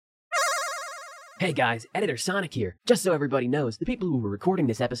Hey guys, Editor Sonic here. Just so everybody knows, the people who were recording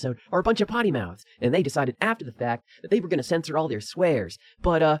this episode are a bunch of potty mouths, and they decided after the fact that they were going to censor all their swears.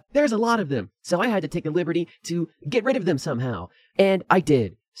 But there's a lot of them, so I had to take the liberty to get rid of them somehow. And I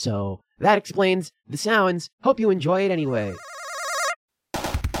did. So that explains the sounds. Hope you enjoy it anyway.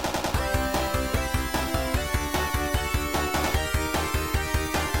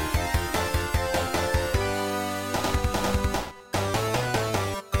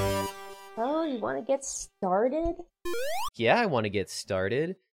 Want to get started? Yeah, I want to get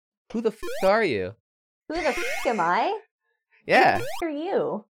started. Who the f*** are you? Who the f*** am I? Yeah. Who the f*** are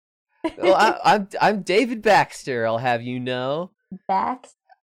you? Well, I'm David Baxter, I'll have you know. Bax?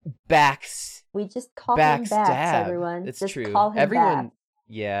 Bax. We just call him Bax, Backstab. everyone. It's just true. Call him Everyone, Bax.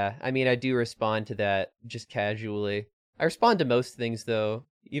 yeah, I mean, I do respond to that just casually. I respond to most things, though,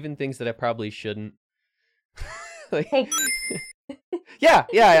 even things that I probably shouldn't. Like... Hey. Yeah,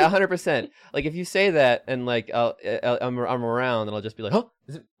 100%. Like, if you say that and, like, I'm around and I'll just be like, huh?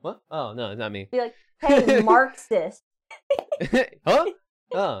 Is it, what? Oh, no, it's not me. Be like, hey, Marxist. Huh?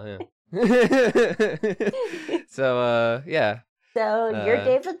 Oh, yeah. So, yeah. So, you're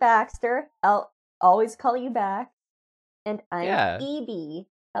David Baxter. I'll always call you back. And I'm EB.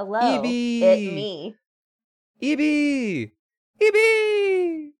 Hello. EB. It's me. EB. EB.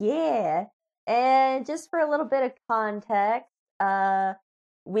 Yeah. And just for a little bit of context,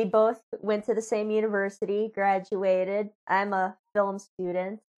 we both went to the same university, graduated. I'm a film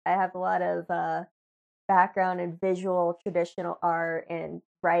student. I have a lot of background in visual, traditional art, and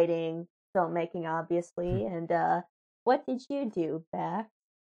writing, filmmaking, obviously. And what did you do, Beth?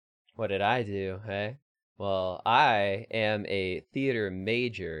 What did I do, hey? Well, I am a theater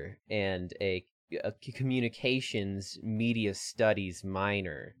major and a communications media studies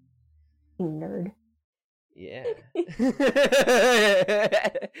minor. You nerd. Yeah.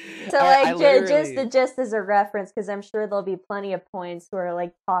 So like just as a reference, because I'm sure there'll be plenty of points where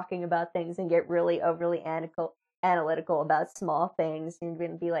like talking about things and get really overly analytical about small things, and you're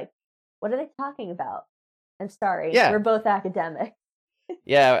gonna be like, what are they talking about? I'm sorry. Yeah. We're both academic.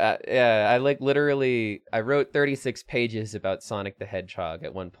 Yeah. I wrote 36 pages about Sonic the Hedgehog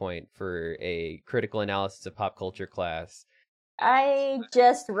at one point for a critical analysis of pop culture class. I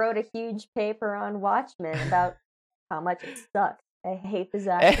just wrote a huge paper on Watchmen about how much it sucks. I hate the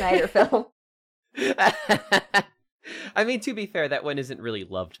Zack Snyder film. I mean, to be fair, that one isn't really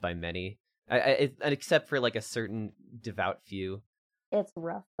loved by many, except for like a certain devout few. It's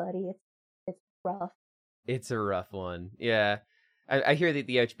rough, buddy. It's rough. It's a rough one. Yeah, I hear that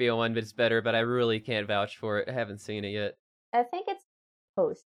the HBO one is better, but I really can't vouch for it. I haven't seen it yet. I think it's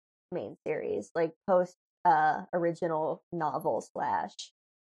post main series, like post original novel /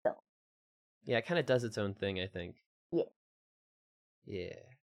 film. Yeah, it kind of does its own thing, I think. Yeah.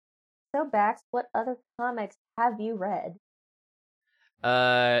 So Bax, what other comics have you read?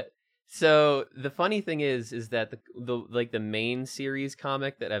 So the funny thing is that the main series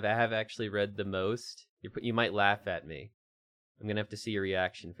comic that I have actually read the most. You might laugh at me. I'm gonna have to see your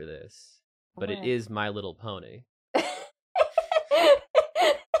reaction for this, but it is My Little Pony.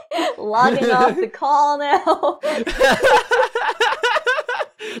 Logging off the call now.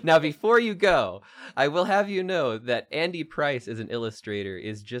 Now, before you go, I will have you know that Andy Price as an illustrator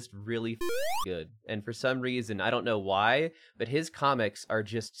is just really good. And for some reason, I don't know why, but his comics are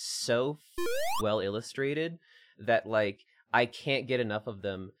just so well illustrated that, like, I can't get enough of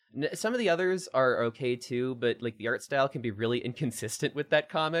them. Some of the others are okay too, but like the art style can be really inconsistent with that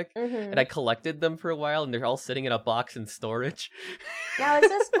comic. Mm-hmm. And I collected them for a while, and they're all sitting in a box in storage. Now, is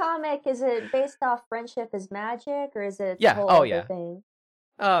this comic, is it based off Friendship is Magic, or is it Yeah. a whole Oh, other yeah. thing?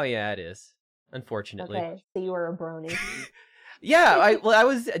 Oh, yeah, it is. Unfortunately. Okay, so you were a brony. Yeah, I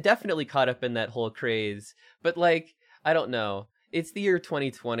was definitely caught up in that whole craze. But, like, I don't know. It's the year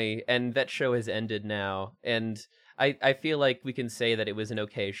 2020, and that show has ended now. And I feel like we can say that it was an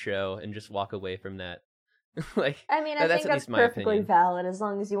okay show and just walk away from that. Like, I mean, I think that's perfectly valid as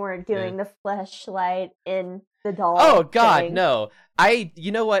long as you weren't doing the fleshlight in the doll. Oh God, thing. no!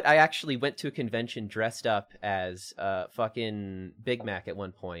 You know what? I actually went to a convention dressed up as fucking Big Mac at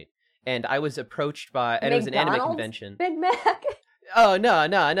one point, and I was approached by, and it was an anime convention. Big Mac. Oh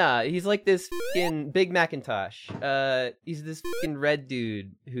no! He's like this fucking Big Macintosh. He's this fucking red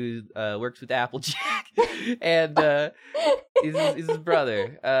dude who works with Applejack, and he's his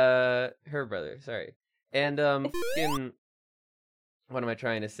brother. Her brother. Sorry. And fucking, what am I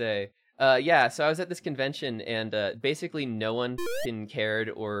trying to say? Yeah, so I was at this convention, and basically no one cared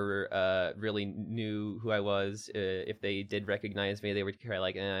or really knew who I was. If they did recognize me, they would care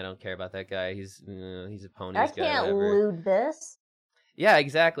like, I don't care about that guy. He's a pony. I can't lewd this. Yeah,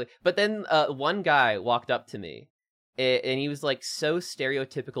 exactly. But then one guy walked up to me, and he was like so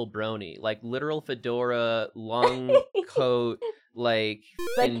stereotypical brony, like literal fedora, long coat, like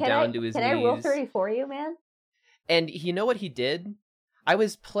Like, down to his can I roll knees. 30 for you, man? And you know what he did? I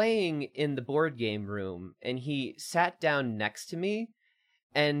was playing in the board game room, and he sat down next to me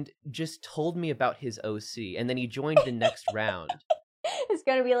and just told me about his OC, and then he joined the next round. It's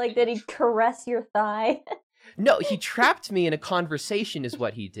gonna be like, did he caress your thigh? No, he trapped me in a conversation is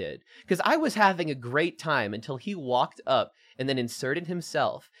what he did. Because I was having a great time until he walked up and then inserted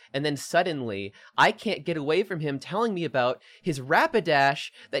himself. And then suddenly, I can't get away from him telling me about his Rapidash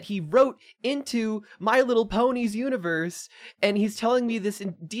that he wrote into My Little Pony's universe. And he's telling me this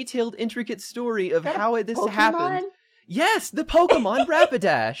detailed, intricate story of how this happened. Yes, the Pokemon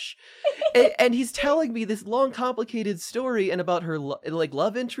Rapidash. And he's telling me this long, complicated story and about her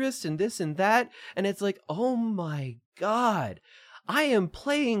love interest and this and that. And it's like, oh my God, I am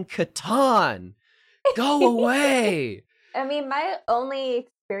playing Catan. Go away. I mean, my only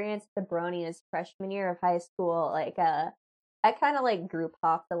experience with the brony is freshman year of high school. Like, I kind of like group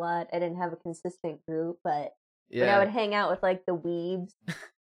hopped a lot. I didn't have a consistent group, but when I would hang out with like the weebs,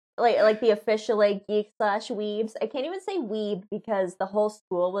 like the official like geek / weebs. I can't even say weeb because the whole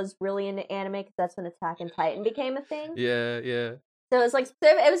school was really into anime because that's when Attack on Titan became a thing. Yeah. So it was like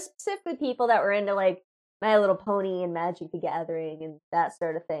it was specifically people that were into like My Little Pony and Magic the Gathering and that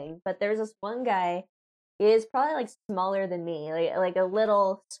sort of thing. But there's this one guy. He is probably like smaller than me, like a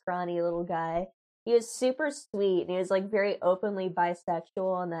little scrawny little guy. He was super sweet and he was like very openly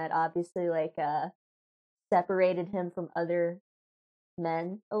bisexual, and that obviously like separated him from other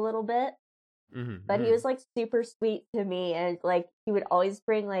men a little bit. But he was like super sweet to me, and like he would always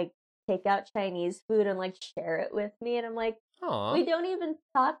bring like takeout Chinese food and like share it with me, and I'm like, aww. We don't even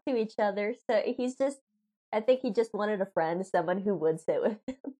talk to each other. So I think he just wanted a friend, someone who would sit with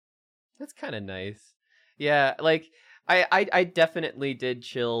him. That's kind of nice. Yeah, like I definitely did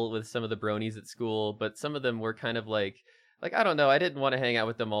chill with some of the bronies at school, but some of them were kind of like I don't know, I didn't want to hang out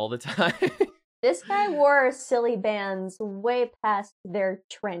with them all the time. This guy wore silly bands way past their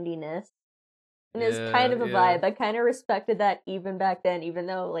trendiness. And it's kind of a vibe. I kind of respected that even back then, even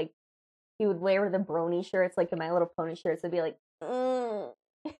though, like, he would wear the brony shirts, like the My Little Pony shirts, and be like,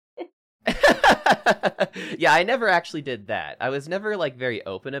 Yeah, I never actually did that. I was never, like, very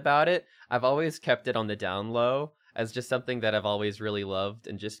open about it. I've always kept it on the down low as just something that I've always really loved.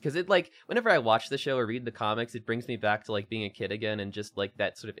 And just, because it, like, whenever I watch the show or read the comics, it brings me back to, like, being a kid again and just, like,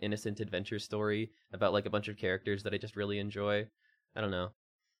 that sort of innocent adventure story about, like, a bunch of characters that I just really enjoy. I don't know.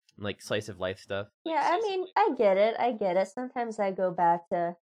 Like, slice of life stuff. Yeah, I mean, I get it. Sometimes I go back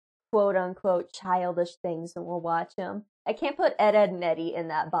to quote-unquote childish things and we'll watch them. I can't put Ed, Edd n Eddy in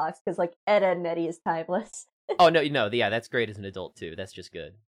that box because, like, Ed, Edd n Eddy is timeless. Oh, no, yeah, that's great as an adult, too. That's just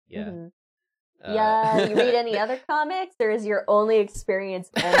good. Yeah. Mm-hmm. Yeah, you read any other comics, or is your only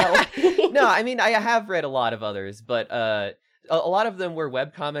experience MLP? No, I mean, I have read a lot of others, but a lot of them were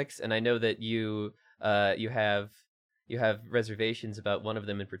webcomics, and I know that you have reservations about one of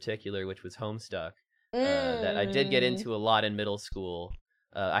them in particular, which was Homestuck, that I did get into a lot in middle school.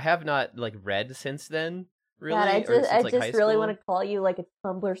 I have not, like, read since then, really. God, I since just really want to call you, like, a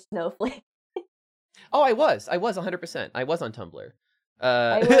Tumblr snowflake. Oh, I was 100%. I was on Tumblr.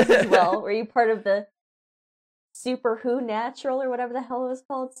 I was as well. Were you part of the Super Who Natural or whatever the hell it was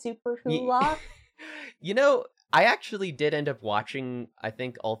called? Super Who Lock? You know, I actually did end up watching, I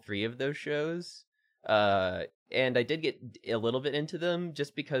think, all 3 of those shows. And I did get a little bit into them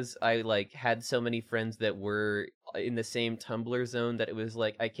just because I, like, had so many friends that were in the same Tumblr zone that it was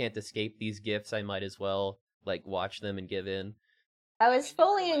like, I can't escape these GIFs. I might as well, like, watch them and give in. I was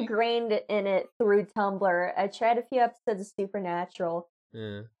fully ingrained in it through Tumblr. I tried a few episodes of Supernatural.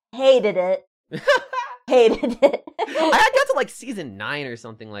 Hated it. Hated it. I got to, like, season 9 or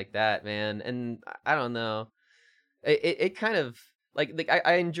something like that, man. And I don't know. It kind of... Like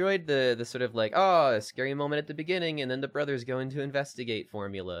I enjoyed the sort of like, oh, a scary moment at the beginning, and then the brothers go into investigate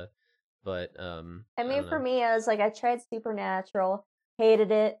formula. But I mean, for me, I was like, I tried Supernatural, hated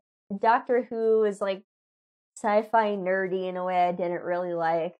it. Doctor Who is like sci-fi nerdy in a way I didn't really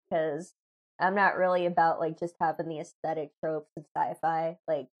like, because I'm not really about like just having the aesthetic tropes of sci-fi.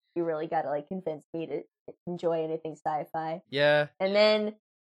 Like, you really gotta like convince me to enjoy anything sci-fi. Yeah. And then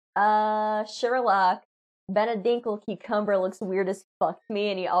Sherlock. Benedinkle Cucumber looks weird as fuck to me,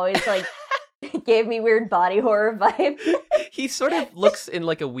 and he always, like, gave me weird body horror vibes. He sort of looks, in,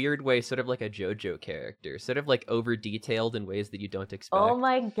 like, a weird way, sort of like a JoJo character. Sort of, like, over-detailed in ways that you don't expect. Oh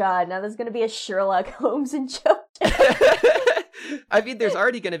my god, now there's gonna be a Sherlock Holmes and JoJo. I mean, there's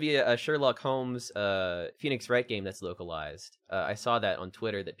already going to be a Sherlock Holmes Phoenix Wright game that's localized. I saw that on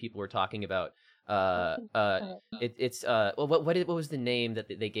Twitter that people were talking about. It's well, what was the name that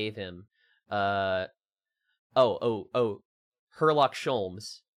they gave him? Oh, Herlock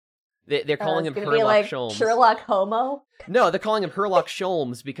Sholmes. They're calling him gonna Herlock be like Sholmes. Sherlock Homo. No, they're calling him Herlock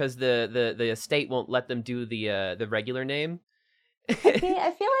Sholmes because the estate won't let them do the regular name. I feel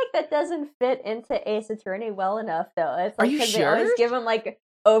like that doesn't fit into Ace Attorney well enough, though. It's Are like you 'cause sure? they always give him like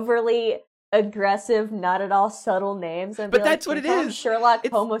overly aggressive, not at all subtle names, and But be like, that's what "You it call him is. Sherlock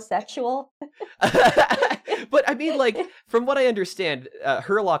It's- homosexual." But I mean, like, from what I understand,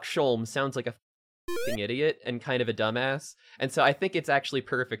 Herlock Sholmes sounds like a f***ing idiot and kind of a dumbass, and so I think it's actually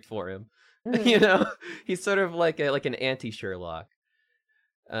perfect for him. Mhm. You know, he's sort of like an anti-Sherlock.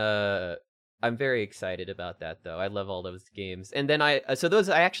 I'm very excited about that, though. I love all those games, and then I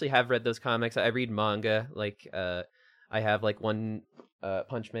actually have read those comics. I read manga, like I have like one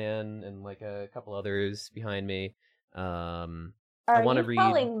Punch Man and like a couple others behind me. I Are want to you read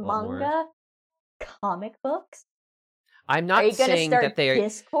calling a lot more. manga comic books? I'm Are not you going to saying start that they are.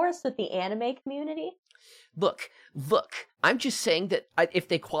 discourse with the anime community? Look, I'm just saying that if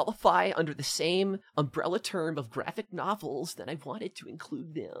they qualify under the same umbrella term of graphic novels, then I wanted to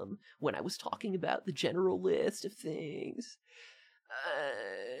include them when I was talking about the general list of things.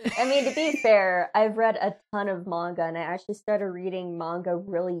 I mean, to be fair, I've read a ton of manga, and I actually started reading manga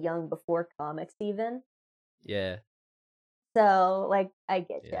really young before comics even. Yeah, So, like, I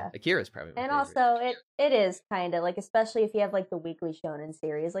get yeah. ya. Akira's probably my And favorite. also, it is kind of, like, especially if you have, like, the weekly shonen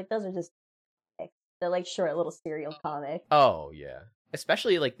series, like, those are just, like, they're, like, short little serial comics. Oh yeah,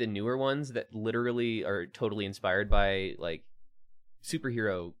 especially like the newer ones that literally are totally inspired by like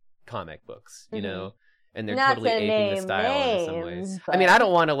superhero comic books, you Mhm. know, and they're Not totally to aping the name style in some ways. names, I mean, I but-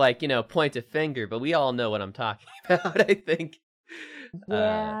 don't want to like point a finger, but we all know what I'm talking about. I think.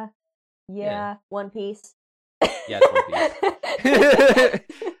 Yeah. yeah. One Piece. Yeah, it's One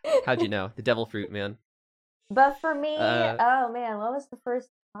Piece. How'd you know? The Devil Fruit, man. But for me, Uh, oh man, what was the first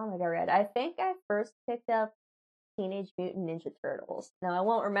comic I read? I think I first picked up Teenage Mutant Ninja Turtles. Now, I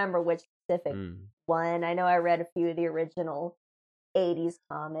won't remember which specific mm. one. I know I read a few of the original 80s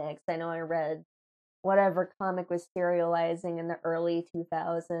comics. I know I read whatever comic was serializing in the early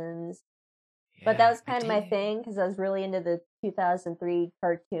 2000s. But that Yeah, was I kind of my did. thing because I was really into the 2003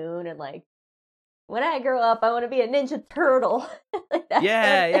 cartoon, and like when I grow up, I want to be a Ninja Turtle. Like that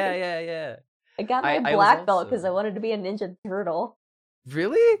Yeah, kind of thing. yeah. I got my I was black belt because I also- wanted to be a Ninja Turtle.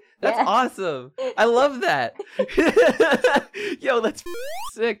 Really? That's Yeah. awesome. I love that. Yo, that's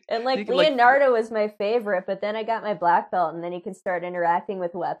sick. And You like can, Leonardo was my favorite, but then I got my black belt, and then you can start interacting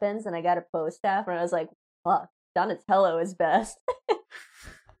with weapons, and I got a post staff, and I was like, fuck, Donatello is best.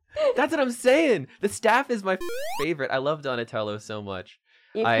 That's what I'm saying. The staff is my favorite. I love Donatello so much.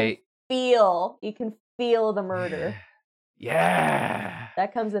 You can feel the murder. Yeah.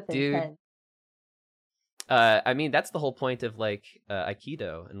 That comes with Dude. intent. I mean, that's the whole point of like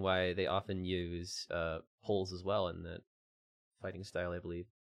Aikido and why they often use poles as well in that fighting style, I believe.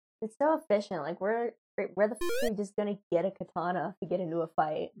 It's so efficient. Like where the f are you just gonna get a katana to get into a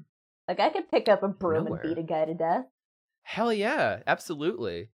fight? Like I could pick up a broom Nowhere. and beat a guy to death. Hell yeah,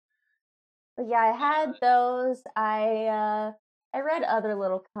 absolutely. But yeah, I had those. I read other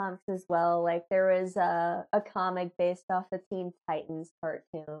little comics as well. Like there was a comic based off the Teen Titans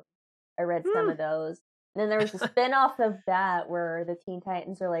cartoon. I read some of those. And then there was a spin-off of that where the Teen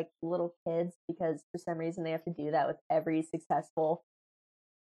Titans are like little kids because for some reason they have to do that with every successful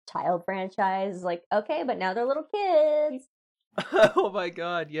child franchise. Like, okay, but now they're little kids. Oh my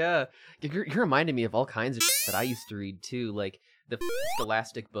god, yeah. You're reminding me of all kinds of shit that I used to read too. Like the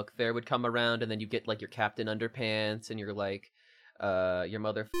Scholastic Book Fair would come around, and then you get like your Captain Underpants and your like your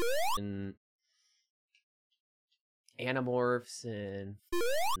mother and Animorphs and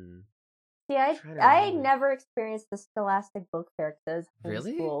See, trying to I remember. never experienced the Scholastic Book Fair because I was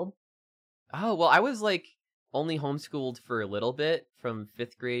Really? homeschooled. Oh, well, I was like only homeschooled for a little bit from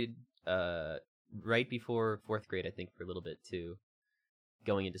 5th grade, right before 4th grade, I think, for a little bit too,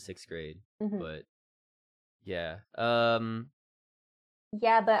 going into 6th grade. Mhm. But yeah,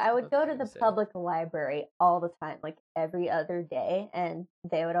 Yeah, but I would What go was I to the gonna say? public library all the time, like every other day, and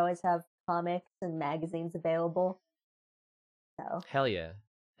they would always have comics and magazines available. So hell yeah,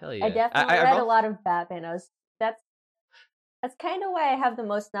 hell yeah. I definitely I've read a al- lot of Batman. That's kind of why I have the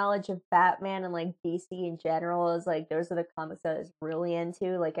most knowledge of Batman and like DC in general. Is like those are the comics I was really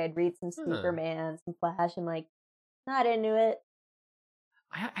into. Like I'd read some Huh. Superman, some Flash. I'm like not into it.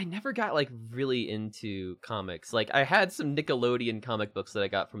 I never got like really into comics. Like I had some Nickelodeon comic books that I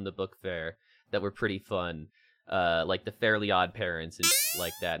got from the book fair that were pretty fun. like the Fairly Odd Parents and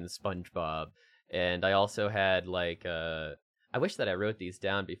like that, and SpongeBob. And I also had like I wish that I wrote these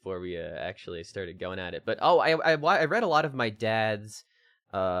down before we actually started going at it. But I read a lot of my dad's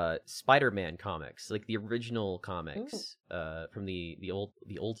Spider-Man comics, like the original comics from the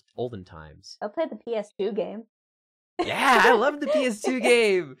olden times. I played the PS2 game. Yeah, I love the PS2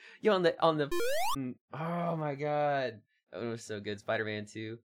 game. Yo, on the oh my god, that one was so good. Spider-Man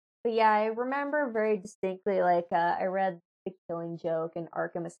 2. But yeah, I remember very distinctly, like, I read The Killing Joke and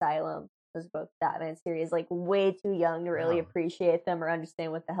Arkham Asylum. Those are both Batman series, like, way too young to really Wow. appreciate them or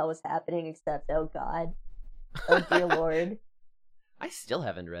understand what the hell was happening, except, oh god. Oh dear lord. I still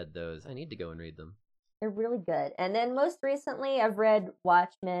haven't read those. I need to go and read them. They're really good. And then most recently, I've read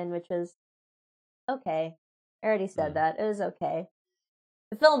Watchmen, which was okay. I already said that. It was okay.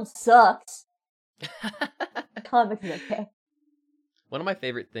 The film sucks. Comic is okay. One of my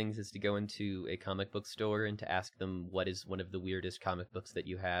favorite things is to go into a comic book store and to ask them what is one of the weirdest comic books that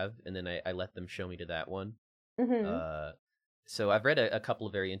you have, and then I let them show me to that one. Mm-hmm. So I've read a couple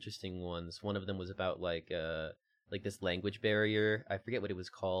of very interesting ones. One of them was about like this language barrier. I forget what it was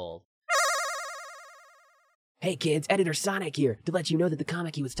called. Hey kids, Editor Sonic here, to let you know that the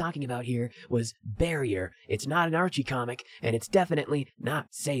comic he was talking about here was Barrier. It's not an Archie comic, and it's definitely not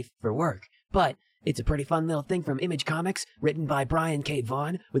safe for work. But it's a pretty fun little thing from Image Comics, written by Brian K.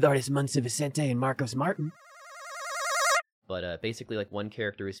 Vaughan, with artists Munsa Vicente and Marcos Martin. But basically, like, one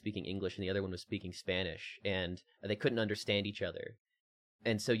character was speaking English and the other one was speaking Spanish, and they couldn't understand each other.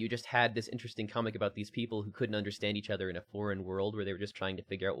 And so you just had this interesting comic about these people who couldn't understand each other in a foreign world where they were just trying to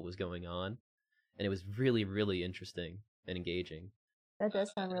figure out what was going on. And it was really, really interesting and engaging. That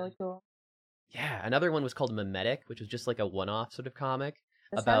does sound really cool. Yeah, another one was called Memetic, which was just like a one-off sort of comic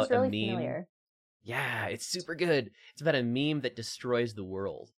That about sounds really a meme. familiar. Yeah, it's super good. It's about a meme that destroys the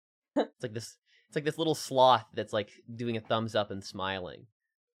world. It's like this little sloth that's like doing a thumbs up and smiling.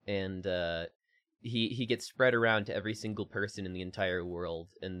 And he gets spread around to every single person in the entire world,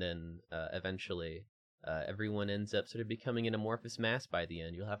 and then eventually everyone ends up sort of becoming an amorphous mass by the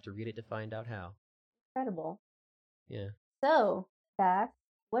end. You'll have to read it to find out how. Incredible. Yeah. So, Back,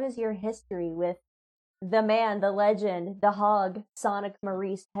 what is your history with the man, the legend, the hog, Sonic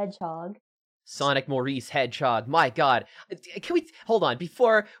Maurice Hedgehog? Sonic Maurice Hedgehog. My god. Can we hold on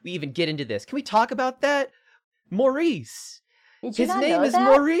before we even get into this? Can we talk about that? Maurice. Did you His not name know is that?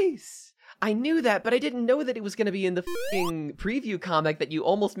 Maurice. I knew that, but I didn't know that it was going to be in the f***ing preview comic that you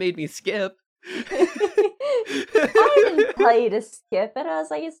almost made me skip. I didn't tell you to skip it. I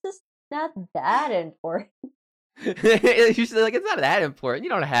was like, it's just not that important. Usually, like, it's not that important. You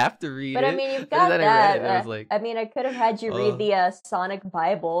don't have to read But it. I mean, you've But got then that. I read it, and I was like, I mean, I could have had you read the Sonic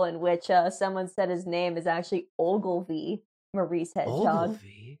Bible, in which someone said his name is actually Ogilvy Maurice Hedgehog.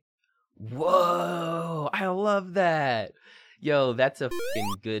 Ogilvy? Whoa! I love that. Yo, that's a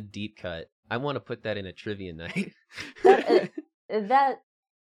fucking good deep cut. I want to put that in a trivia night. That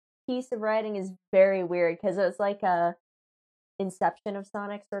piece of writing is very weird because it's like a inception of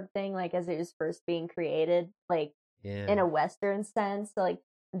Sonic sort of thing, like as it was first being created, like in a Western sense. So, like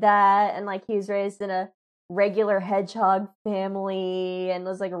that, and like he was raised in a regular hedgehog family and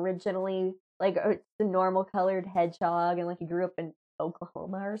was like originally like the normal colored hedgehog, and like he grew up in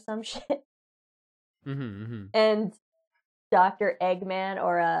Oklahoma or some shit. And Dr. Eggman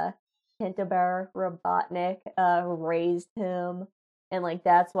or Tintabar Robotnik raised him, and like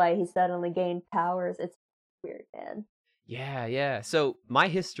that's why he suddenly gained powers. It's weird, man. Yeah. So my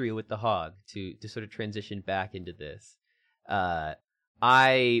history with the hog, to sort of transition back into this,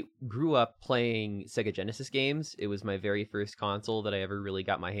 I grew up playing Sega Genesis games. It was my very first console that I ever really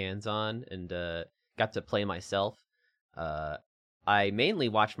got my hands on and got to play myself. I mainly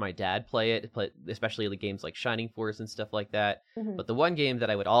watched my dad play it, especially the games like Shining Force and stuff like that. Mm-hmm. But the one game that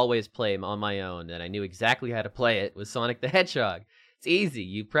I would always play on my own, and I knew exactly how to play it, was Sonic the Hedgehog. It's easy.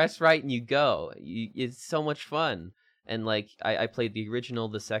 You press right and you go. It's so much fun. And like I played the original,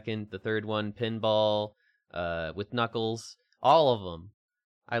 the second, the third one, Pinball, with Knuckles, all of them.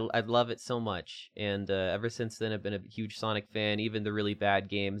 I love it so much. And ever since then, I've been a huge Sonic fan. Even the really bad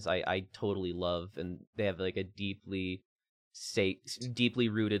games, I totally love, and they have like a deeply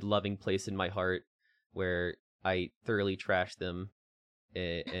rooted, loving place in my heart where I thoroughly trash them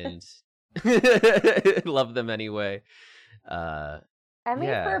and love them anyway. I mean,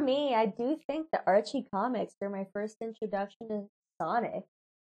 yeah. for me, I do think the Archie comics were my first introduction to Sonic.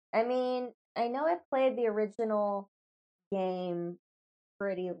 I mean, I know I played the original game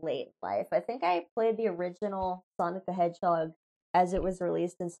pretty late in life. I think I played the original Sonic the Hedgehog as it was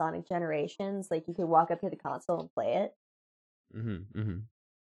released in Sonic Generations. Like, you could walk up to the console and play it. Mm-hmm.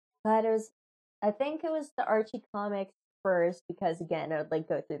 But it was I think it was the Archie comics first because again, I would like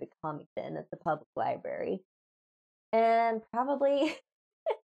go through the comic bin at the public library, and probably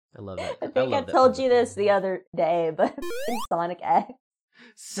I love that. I think I love that told public you this the library. other day, but in Sonic X,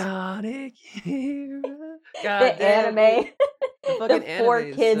 Sonic Hero. the God damn, anime, dude. The the fucking four anime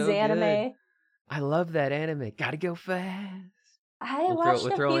is kids so good. anime. I love that anime. Gotta go fast. I We'll watched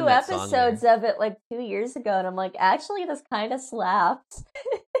a throw in few that song there. episodes of it like 2 years ago, and I'm like, actually, this kind of slaps.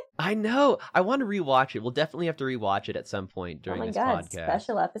 I know. I want to rewatch it. We'll definitely have to rewatch it at some point Oh during my this god, podcast.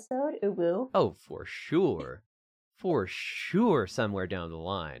 special episode? Ooh woo. Oh, for sure. For sure, somewhere down the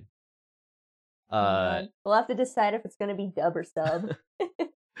line. We'll have to decide if it's going to be dub or sub.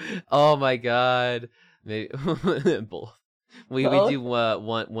 Oh my god. Maybe both. We Both? do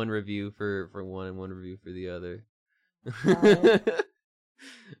one review for one and one review for the other. Fine.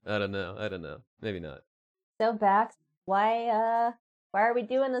 I don't know. Maybe not. So Bax, why are we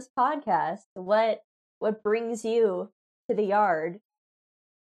doing this podcast? What brings you to the yard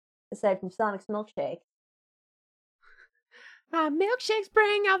aside from Sonic's milkshake? My milkshakes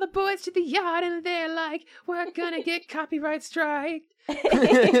bring all the boys to the yard, and they're like, "We're gonna get copyright strike."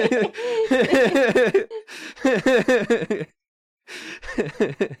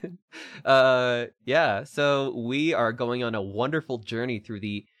 Yeah, so we are going on a wonderful journey through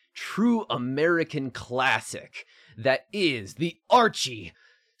the true American classic that is the Archie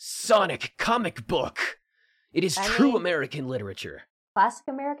Sonic comic book. It is true American literature. Classic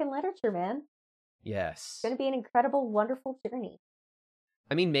American literature, man. Yes. It's going to be an incredible, wonderful journey.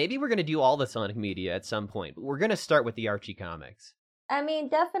 I mean, maybe we're going to do all the Sonic media at some point, but we're going to start with the Archie comics. I mean,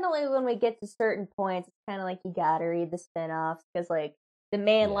 definitely when we get to certain points, it's kind of like you gotta read the spin-offs, because, like, the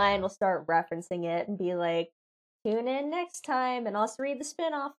main line will start referencing it and be like, tune in next time, and also read the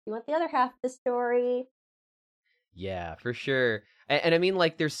spin-off if you want the other half of the story. Yeah, for sure. And I mean,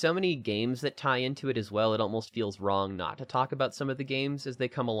 like, there's so many games that tie into it as well. It almost feels wrong not to talk about some of the games as they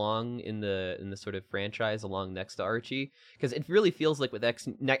come along in the sort of franchise along next to Archie, because it really feels like with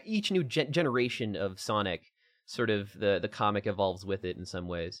each new generation of Sonic, sort of the comic evolves with it in some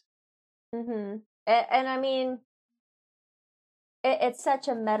ways. Mm-hmm. And I mean, it's such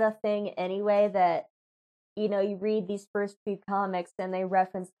a meta thing anyway that, you know, you read these first few comics and they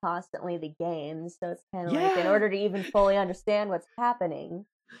reference constantly the games, so it's kind of like, in order to even fully understand what's happening.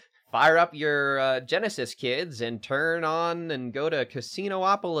 Fire up your Genesis, kids, and turn on and go to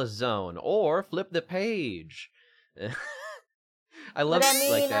Casinopolis Zone, or flip the page. I love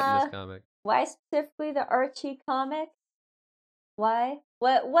like that in this comic. Why specifically the Archie comic? Why?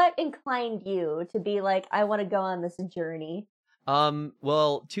 What inclined you to be like, I want to go on this journey?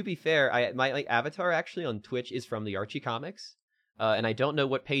 Well, to be fair, my avatar actually on Twitch is from the Archie comics, and I don't know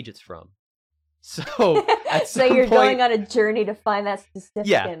what page it's from. So at so you're going on a journey to find that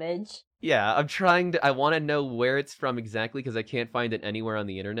specific image. Yeah, I want to know where it's from exactly, because I can't find it anywhere on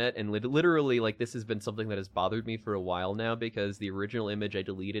the internet, and literally, like, this has been something that has bothered me for a while now, because the original image I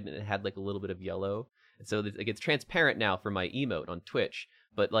deleted, and it had, like, a little bit of yellow, and so it's transparent now for my emote on Twitch,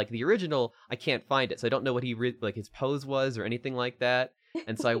 but, like, the original, I can't find it, so I don't know what his pose was, or anything like that,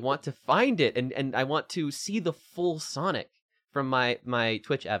 and so I want to find it, and I want to see the full Sonic from my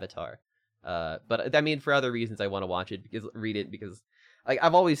Twitch avatar, but, I mean, for other reasons, I want to read it, because like,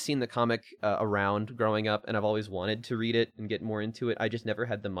 I've always seen the comic around growing up, and I've always wanted to read it and get more into it. I just never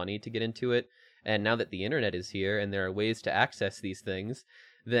had the money to get into it. And now that the internet is here and there are ways to access these things,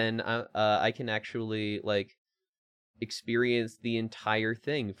 then I can actually, like, experience the entire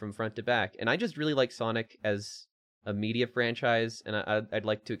thing from front to back. And I just really like Sonic as a media franchise, and I'd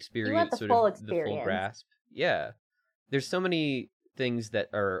like to experience the full grasp. Yeah. There's so many things that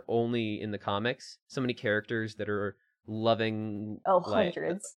are only in the comics, so many characters that are loving,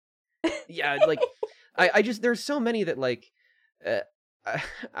 hundreds. Yeah, like I just, there's so many that, like,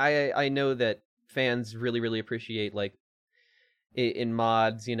 I know that fans really appreciate, like, in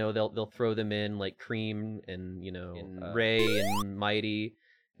mods, you know, they'll throw them in, like Cream and, you know, Ray and Mighty,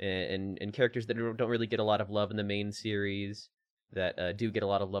 and characters that don't really get a lot of love in the main series that do get a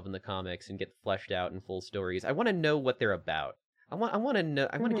lot of love in the comics and get fleshed out in full stories. I want to know what they're about. I want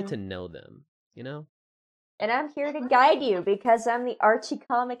to get to know them, you know? And I'm here to guide you because I'm the Archie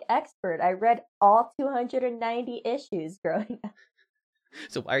comic expert. I read all 290 issues growing up.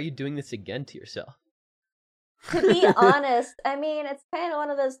 So why are you doing this again to yourself? To be honest, I mean, it's kind of one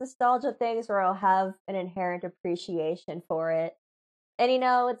of those nostalgia things where I'll have an inherent appreciation for it. And, you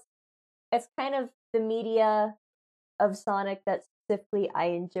know, it's kind of the media of Sonic that specifically I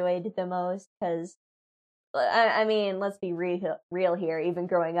enjoyed the most, because I mean, let's be real here. Even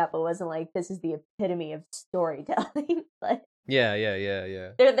growing up, it wasn't like this is the epitome of storytelling. But Yeah.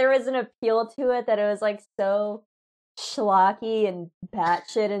 There was an appeal to it that it was like so schlocky and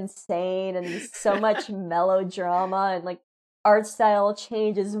batshit insane, and there's so much melodrama, and like art style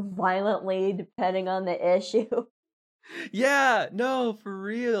changes violently depending on the issue. Yeah, no, for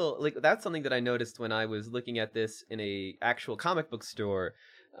real. Like that's something that I noticed when I was looking at this in a actual comic book store.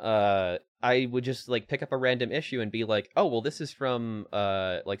 I would just like pick up a random issue and be like, "Oh, well this is from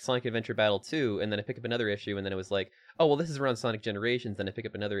like Sonic Adventure Battle 2," and then I pick up another issue and then it was like, "Oh, well this is around Sonic Generations," then I pick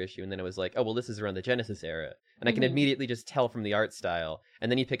up another issue and then it was like, "Oh, well this is around the Genesis era." And I can immediately just tell from the art style.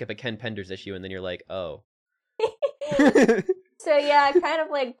 And then you pick up a Ken Penders issue and then you're like, "Oh." So yeah, kind of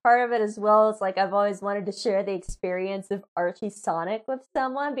like part of it as well is like I've always wanted to share the experience of Archie Sonic with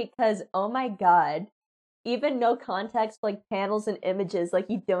someone because oh my god, even no context like panels and images, like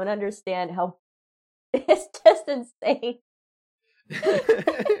you don't understand how it's just insane.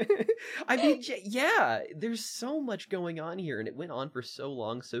 I mean, yeah, there's so much going on here, and it went on for so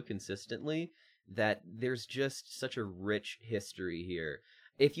long, so consistently, that there's just such a rich history here.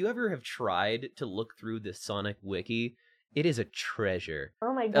 If you ever have tried to look through the Sonic Wiki, it is a treasure.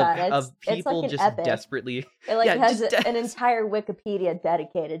 Oh my god, of it's people like an just epic. desperately. It like Yeah, has just an entire Wikipedia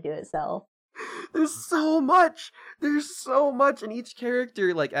dedicated to itself. There's so much. There's so much, and each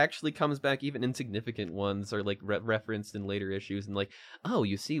character like actually comes back. Even insignificant ones are like referenced in later issues, and like, oh,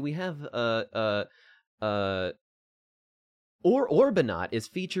 you see, we have or Orbinaut is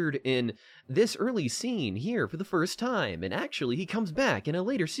featured in this early scene here for the first time, and actually he comes back in a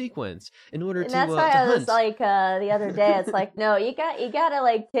later sequence in order And to that's why to I was hunt. like the other day, it's like, no, you gotta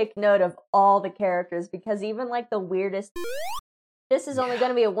like take note of all the characters because even like the weirdest, this is only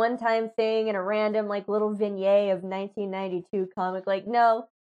gonna be a one-time thing and a random like little vignette of 1992 comic. Like, no,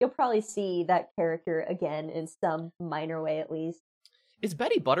 you'll probably see that character again in some minor way at least. Is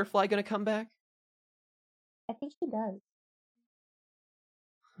Betty Butterfly gonna come back? I think she does.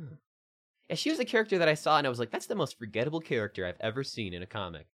 Yeah, she was a character that I saw and I was like, that's the most forgettable character I've ever seen in a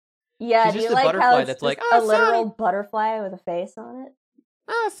comic. Yeah, She's do just you a like how butterfly it's that's just like, a "Oh, literal Sonic! butterfly with a face on it?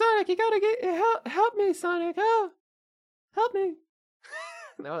 Oh, Sonic, you gotta help me, Sonic! Oh, help me!"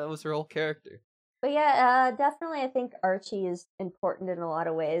 No, that was her whole character. But yeah, definitely I think Archie is important in a lot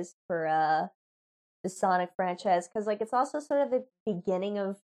of ways for the Sonic franchise because like it's also sort of the beginning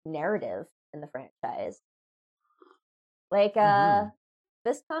of narrative in the franchise. Like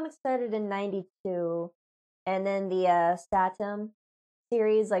this comic started in 92 and then the Statum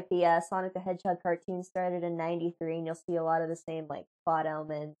series like the Sonic the Hedgehog cartoon started in 93 and you'll see a lot of the same like plot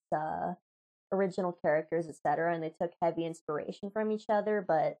elements, original characters, etc. And they took heavy inspiration from each other,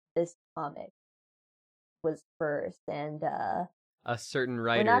 but this comic was first and A certain we're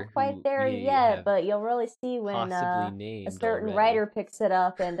writer not quite who there we yet, have but you'll really see when possibly a named certain already. writer picks it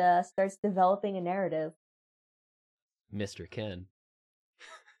up and starts developing a narrative. Mr. Ken.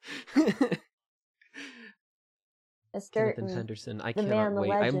 A Kenneth certain Henderson. I the cannot man, the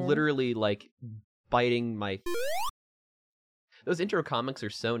wait. I'm legend. literally like biting my. Those intro comics are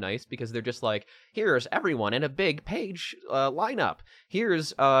so nice because they're just like, here's everyone in a big page lineup.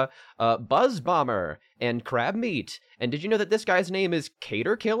 Here's Buzz Bomber and Crab Meat. And did you know that this guy's name is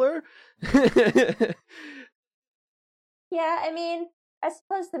Cater Killer? Yeah, I mean, I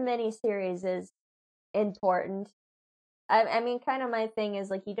suppose the miniseries is important. I mean, kind of my thing is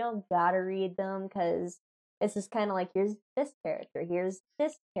like you don't gotta read them because it's just kind of like here's this character, here's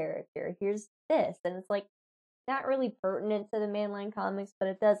this character, here's this, and it's like not really pertinent to the mainline comics, but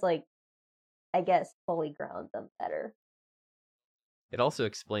it does like I guess fully ground them better. It also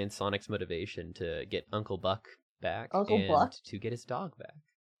explains Sonic's motivation to get Uncle Buck back Uncle and Buck? to get his dog back.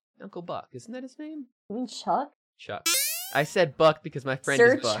 Uncle Buck, isn't that his name? You mean Chuck? Chuck. I said Buck because my friend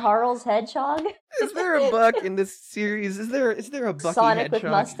Sir is Buck. Charles Hedgehog? Is there a Buck in this series? Is there a Bucky Sonic Hedgehog?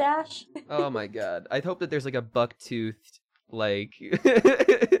 with mustache? Oh my god! I hope that there's like a buck-toothed like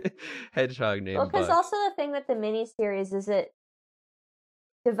hedgehog named Well, because Buck. also the thing with the miniseries is it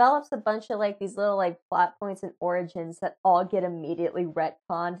develops a bunch of like these little like plot points and origins that all get immediately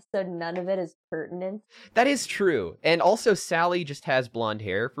retconned, so none of it is pertinent. That is true, and also Sally just has blonde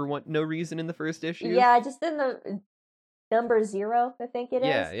hair for no reason in the first issue. Yeah, just in the number 0, I think it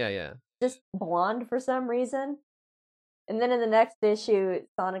is. Yeah. Just blonde for some reason. And then in the next issue,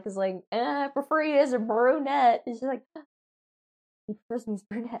 Sonic is like, I prefer you as a brunette. And she's like, he prefers me as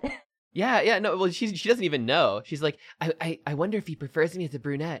brunette. Yeah. No, well, she doesn't even know. She's like, I wonder if he prefers me as a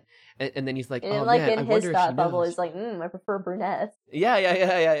brunette. And then he's like, And oh like man, I in his wonder if she thought bubble, knows. he's like, I prefer brunettes.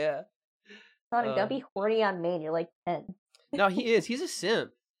 Yeah. Sonic, don't be horny on me. You're like 10. No, he is. He's a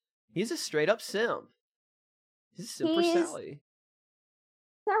simp. He's a straight up simp. He's a simp for Sally.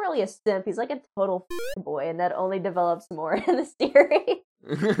 not really a simp. He's like a total boy, and that only develops more in the series.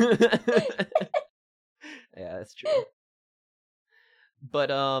 Yeah, that's true. But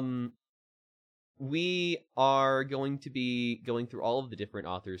we are going to be going through all of the different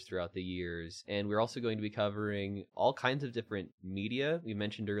authors throughout the years, and we're also going to be covering all kinds of different media. We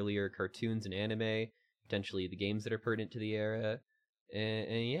mentioned earlier cartoons and anime, potentially the games that are pertinent to the era,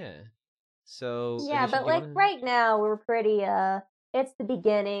 and yeah. So Yeah, Anisha, but do you like want to? right now we're pretty it's the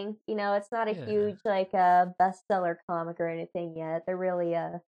beginning. It's not a Yeah, huge like bestseller comic or anything yet. They're really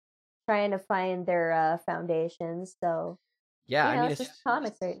trying to find their foundations. So, yeah. I mean, it's just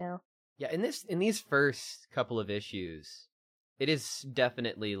comics right now. yeah. In these first couple of issues, it is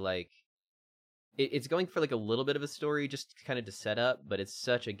definitely like it's going for like a little bit of a story just kind of to set up, but it's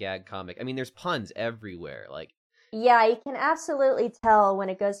such a gag comic. I mean, there's puns everywhere. Like, Yeah, you can absolutely tell when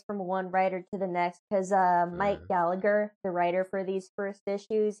it goes from one writer to the next because Mike Gallagher, the writer for these first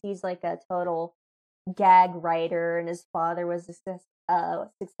issues, he's like a total gag writer, and his father was a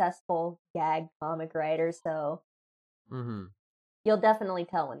successful gag comic writer. So mm-hmm. you'll definitely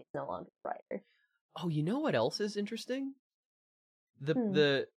tell when he's no longer a writer. Oh, you know what else is interesting? The Hmm.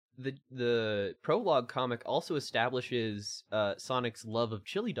 the the prologue comic also establishes Sonic's love of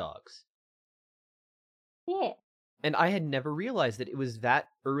chili dogs. Yeah. And I had never realized that it was that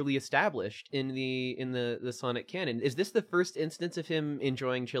early established in the Sonic canon. Is this the first instance of him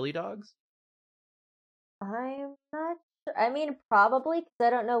enjoying chili dogs? I'm not sure. I mean, probably because I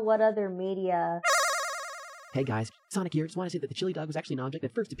don't know what other media. Hey guys, Sonic here. Just want to say that the chili dog was actually an object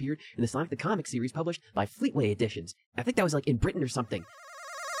that first appeared in the Sonic the Comic series published by Fleetway Editions. I think that was like in Britain or something.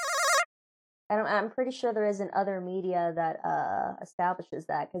 I'm pretty sure there isn't other media that establishes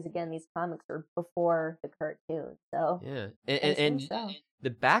that because again, these comics are before the cartoon. So Yeah, I assume and so.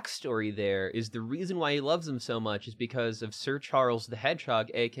 the backstory there is the reason why he loves them so much is because of Sir Charles the Hedgehog,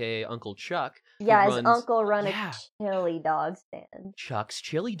 aka Uncle Chuck. Yeah, who his runs, uncle run yeah, a chili dog stand. Chuck's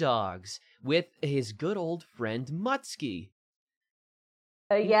Chili Dogs with his good old friend Mutsky.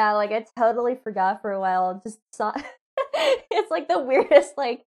 Oh yeah, like I totally forgot for a while. Just saw. It's like the weirdest.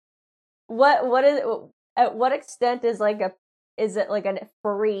 Like, what is? At what extent is it like a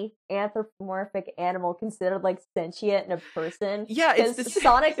furry anthropomorphic animal considered like sentient and a person? Yeah, it's Because the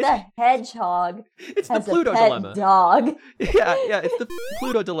Sonic the Hedgehog it's the has a Pluto pet dilemma. dog. Yeah, it's the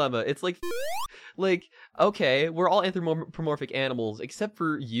Pluto dilemma. It's like okay, we're all anthropomorphic animals except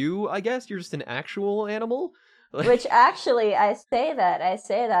for you. I guess you're just an actual animal. Like, Which actually, I say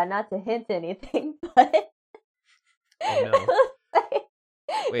that not to hint anything, but oh no.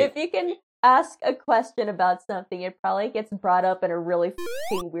 Wait. if you can ask a question about something, it probably gets brought up in a really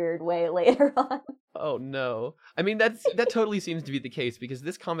weird way later on. Oh no. I mean that totally seems to be the case because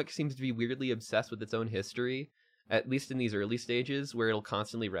this comic seems to be weirdly obsessed with its own history, at least in these early stages where it'll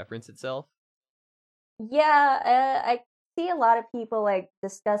constantly reference itself. Yeah, I see a lot of people like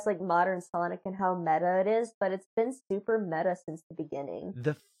discuss like modern Sonic and how meta it is, but it's been super meta since the beginning.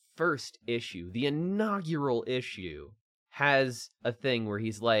 The first issue, the inaugural issue, has a thing where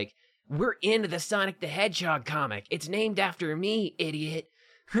he's like, "We're into the Sonic the Hedgehog comic. It's named after me, idiot."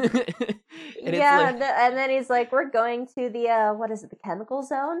 And Yeah, it's like, and then he's like, "We're going to the what is it, the chemical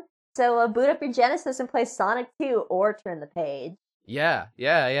zone? So boot up your Genesis and play Sonic 2 or turn the page." yeah.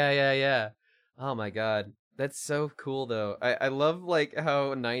 Oh my god. That's so cool though. I love like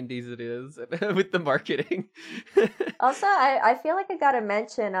how 90s it is with the marketing. Also, I feel like I gotta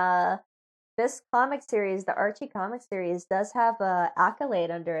mention this comic series, the Archie comic series, does have a accolade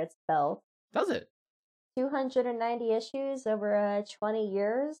under its belt. Does it? 290 issues over 20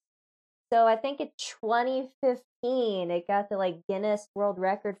 years. So I think in 2015 it got the like Guinness World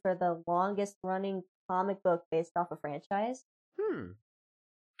Record for the longest running comic book based off a franchise.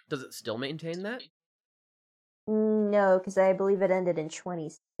 Does it still maintain that? No, because I believe it ended in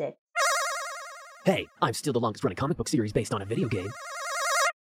 26. Hey, I'm still the longest running comic book series based on a video game.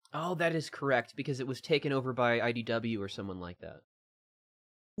 Oh, that is correct because it was taken over by IDW or someone like that.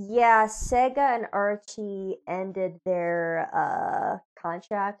 Yeah, Sega and Archie ended their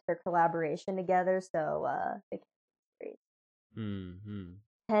contract, their collaboration together, so they can't Hmm.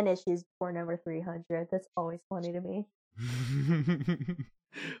 10 issues before number 300. That's always funny to me.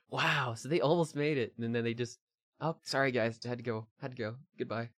 Wow, so they almost made it, and then they just... Oh, sorry guys, had to go.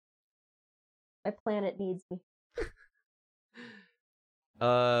 Goodbye. My planet needs me.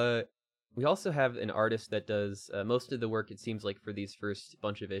 We also have an artist that does most of the work, it seems like, for these first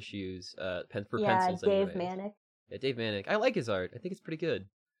bunch of issues, for pencils Dave anyways. Manick. Yeah, Dave Manick. I like his art. I think it's pretty good.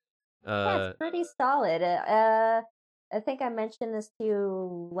 Yeah, it's pretty solid. I think I mentioned this to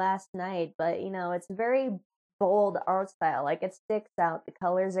you last night, but it's very bold art style. Like, it sticks out. The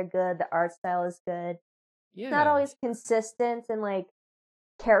colors are good. The art style is good. Yeah. It's not always consistent and, like,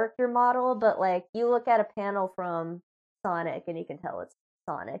 character model, but, like, you look at a panel from Sonic and you can tell it's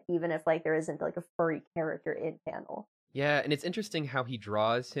Sonic, even if, like, there isn't, like, a furry character in panel. Yeah, and it's interesting how he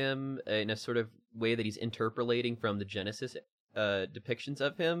draws him in a sort of way that he's interpolating from the Genesis depictions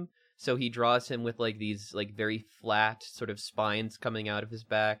of him. So he draws him with like these like very flat sort of spines coming out of his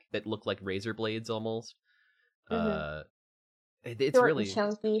back that look like razor blades almost. It's Short really and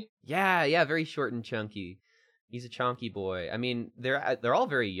chunky. yeah, very short and chunky. He's a chunky boy. I mean, they're all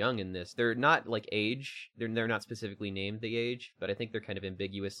very young in this. They're not like age. They're not specifically named the age, but I think they're kind of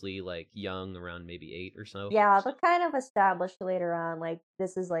ambiguously like young, around maybe 8 or so. Yeah, but kind of established later on, like,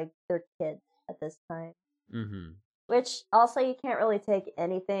 this is, like, their kids at this time. Mm-hmm. Which, also, you can't really take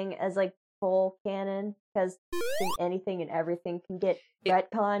anything as, like, full canon, because anything and everything can get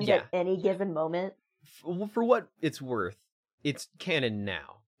retconned at any given moment. For what it's worth, it's canon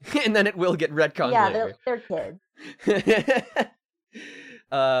now. And then it will get retconned later. They're kids.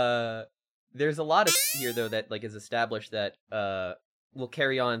 There's a lot of here, though, that like is established that will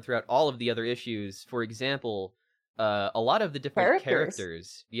carry on throughout all of the other issues. For example, a lot of the different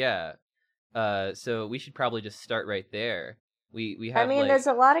characters. Yeah. So we should probably just start right there. We have. I mean, there's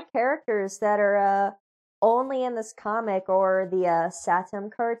a lot of characters that are only in this comic or the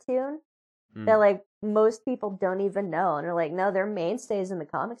Saturn cartoon that like most people don't even know, and they're like, no, they're mainstays in the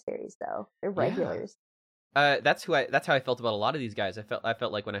comic series, though. They're regulars. That's how I felt about a lot of these guys. I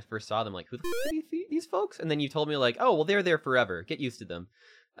felt like when I first saw them, like, who the fuck are these folks? And then you told me like, oh, well, they're there forever. Get used to them.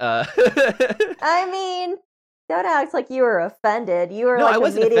 I mean, don't act like you were offended. You were like,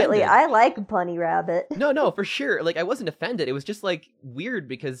 immediately, offended. I like Bunny Rabbit. No, for sure. Like, I wasn't offended. It was just like weird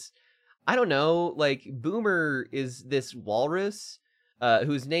because I don't know. Like, Boomer is this walrus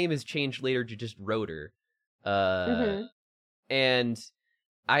whose name is changed later to just Rotor. And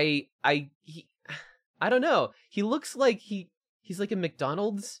I don't know. He looks like he's like a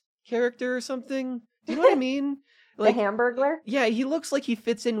McDonald's character or something. Do you know what I mean? Like, the Hamburglar? Yeah, he looks like he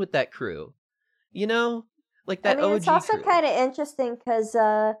fits in with that crew. You know? Like that OG it's also crew. kind of interesting because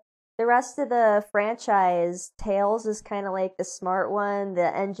the rest of the franchise, Tails is kind of like the smart one,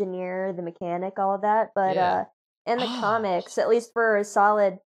 the engineer, the mechanic, all of that. But in the comics, at least for a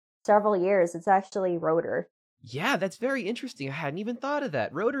solid several years, it's actually Rotor. Yeah, that's very interesting. I hadn't even thought of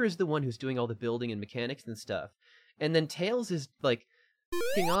that. Rotor is the one who's doing all the building and mechanics and stuff. And then Tails is like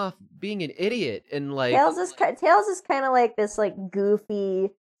f***ing off being an idiot and like Tails is kind of like this like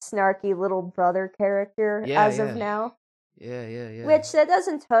goofy, snarky little brother character of now. Yeah. Which that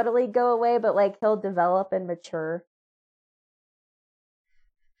doesn't totally go away, but like he'll develop and mature.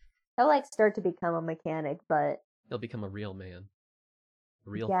 He'll like start to become a mechanic, but he'll become a real man. A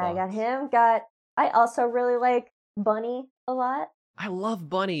real fox. I got him. I also really like Bunny a lot. I love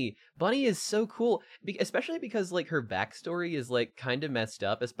Bunny. Bunny is so cool, especially because like her backstory is like kind of messed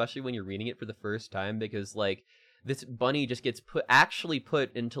up, especially when you're reading it for the first time, because like this Bunny just gets put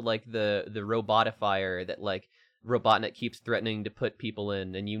into like the robotifier that like Robotnik keeps threatening to put people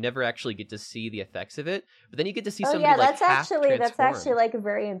in, and you never actually get to see the effects of it. But then you get to see somebody like that's actually like a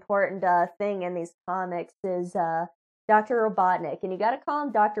very important thing in these comics is Dr. Robotnik, and you got to call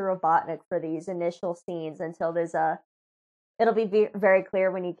him Dr. Robotnik for these initial scenes until there's it'll be very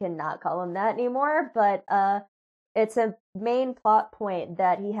clear when you cannot call him that anymore, but it's a main plot point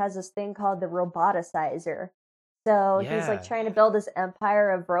that he has this thing called the roboticizer. So he's like trying to build this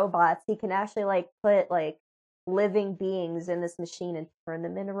empire of robots. He can actually like put like living beings in this machine and turn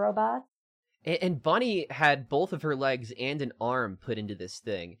them into robots. And Bunny had both of her legs and an arm put into this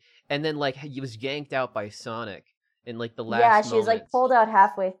thing, and then like he was yanked out by Sonic in like the last she was like pulled out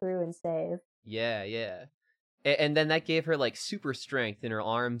halfway through and saved. Yeah. And then that gave her like super strength in her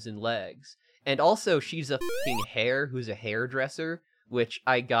arms and legs. And also she's a fucking hare who's a hairdresser, which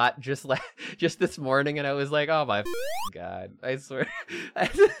I got just this morning, and I was like, oh my god, I swear.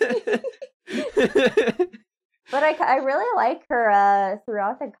 But I really like her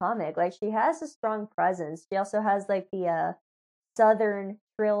throughout the comic. Like, she has a strong presence. She also has like the southern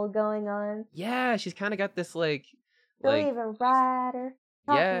trill going on. Yeah, she's kind of got this like even rider.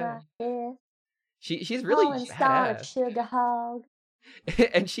 Yeah. Like she's really badass. Sugar hog.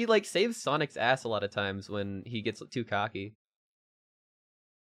 And she like saves Sonic's ass a lot of times when he gets too cocky.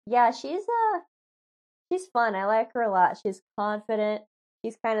 Yeah, she's fun. I like her a lot. She's confident.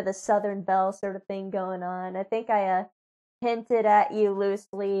 She's kind of the Southern Belle sort of thing going on. I think I hinted at you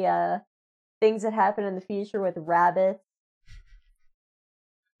loosely things that happen in the future with rabbits.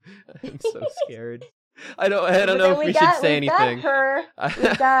 I'm so scared. I don't But know then if we should say we've got anything. her.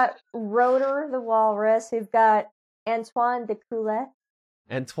 We've got Rotor the Walrus. We've got Antoine de Coulet.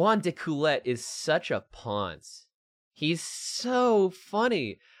 Antoine de Coulette is such a ponce. He's so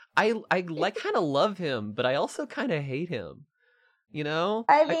funny. I like kind of love him, but I also kind of hate him. You know?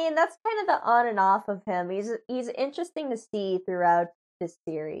 I mean, that's kind of the on and off of him. He's interesting to see throughout this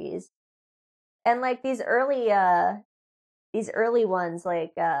series. And like these early ones,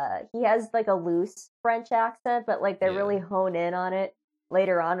 like he has like a loose French accent, but like they Yeah. really hone in on it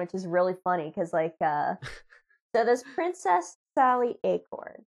later on, which is really funny because like so there's Princess Sally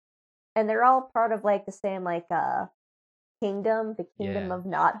Acorn, and they're all part of like the same like kingdom, the kingdom Yeah. of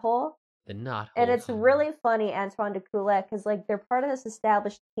Knothole. The not. And it's really funny, Antoine de Coulet, because like they're part of this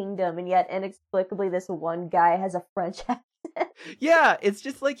established kingdom, and yet inexplicably this one guy has a French accent. Yeah, it's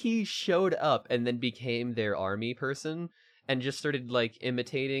just like he showed up and then became their army person and just started like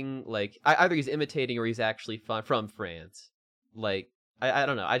imitating, like either he's imitating or he's actually from France. Like I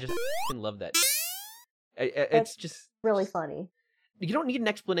don't know, I just fucking love that. It's just really funny. You don't need an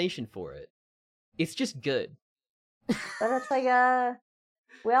explanation for it. It's just good. But it's like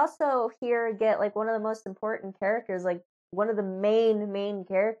we also here get like one of the most important characters, like one of the main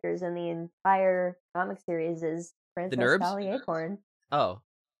characters in the entire comic series is Princess Nerbs? Sally Acorn. Oh.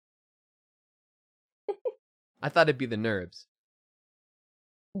 I thought it'd be the Nerbs.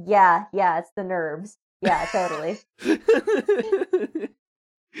 Yeah, it's the Nerbs. Yeah, totally.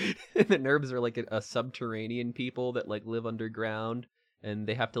 The Nerbs are like a subterranean people that like live underground, and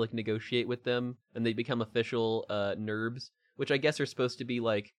they have to like negotiate with them, and they become official Nerbs, which I guess are supposed to be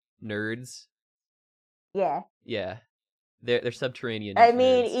like nerds. Yeah. Yeah, they're subterranean. I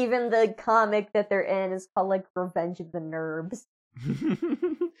mean, nerds. even the comic that they're in is called like Revenge of the Nerbs.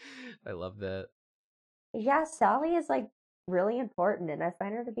 I love that. Yeah, Sally is like really important, and I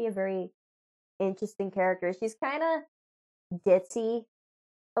find her to be a very interesting character. She's kind of ditzy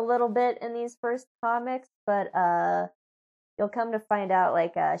a little bit in these first comics, but you'll come to find out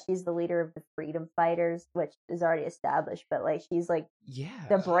like she's the leader of the Freedom Fighters, which is already established, but like she's like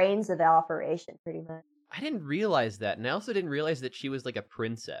the brains of the operation pretty much. I didn't realize that, and I also didn't realize that she was like a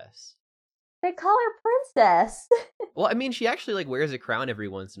princess. They call her Princess. Well, I mean, she actually like wears a crown every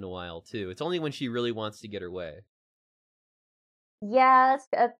once in a while too. It's only when she really wants to get her way. Yeah,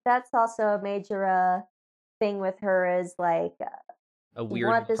 that's also a major thing with her is like A weird you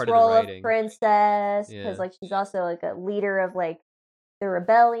want this part role of the writing. of princess because Yeah. like she's also like a leader of like the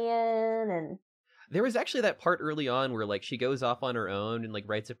rebellion, and There was actually that part early on where like she goes off on her own and like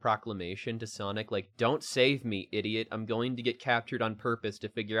writes a proclamation to Sonic like, "Don't save me, idiot. I'm going to get captured on purpose to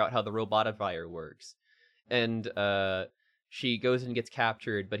figure out how the robotifier works." And she goes and gets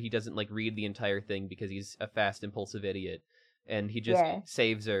captured, but he doesn't like read the entire thing because he's a fast, impulsive idiot. And he just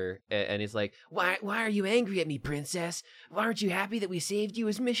saves her and is like, why are you angry at me, princess? Why aren't you happy that we saved you?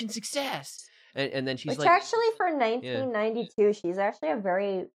 As mission success. And then she's which like, actually for 1992 she's actually a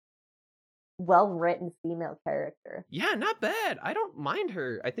very well-written female character. yeah, not bad. I don't mind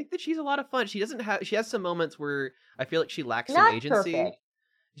her. I think that she's a lot of fun. She has some moments where I feel like she lacks some agency. Perfect.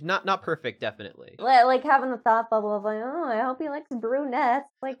 Not perfect, definitely. Like having the thought bubble of like, oh, I hope he likes brunettes.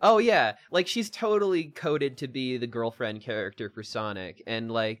 Like, oh yeah, like she's totally coded to be the girlfriend character for Sonic, and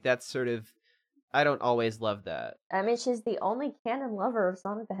like that's sort of, I don't always love that. I mean, she's the only canon lover of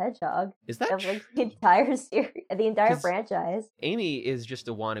Sonic the Hedgehog. Is that of like the entire series, the entire 'Cause franchise? Amy is just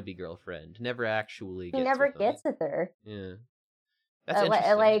a wannabe girlfriend. Never actually. He Gets never with them. gets with her. Yeah, that's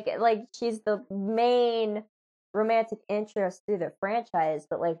interesting. Like she's the main romantic interest through the franchise,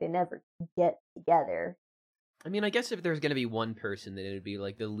 but like they never get together. I mean, I guess if there's gonna be one person, then it would be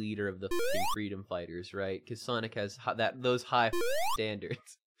like the leader of the fucking Freedom Fighters, right? Because Sonic has those high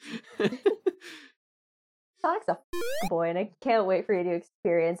standards. Sonic's a boy, and I can't wait for you to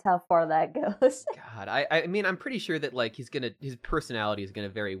experience how far that goes. God, I mean, I'm pretty sure that like his personality is gonna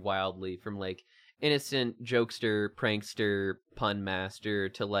vary wildly from like innocent jokester, prankster, pun master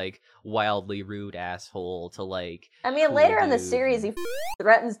to like wildly rude asshole to like. I mean, cool later in the dude. series, he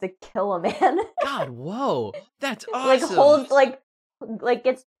threatens to kill a man. God, whoa, that's awesome. Like holds like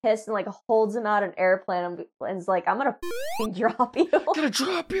gets pissed and like holds him out an airplane and is like, I'm gonna drop you. Gonna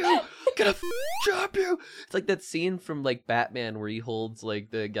drop you. Gonna drop you. It's like that scene from like Batman where he holds like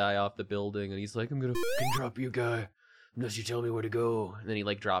the guy off the building and he's like, I'm gonna fucking drop you, guy, unless you tell me where to go. And then he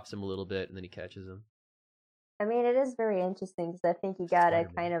like drops him a little bit and then he catches him. I mean, it is very interesting because I think you got a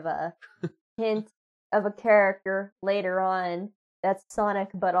Spider-Man. kind of a hint of a character later on that's Sonic,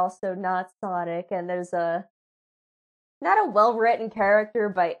 but also not Sonic, and there's not a well-written character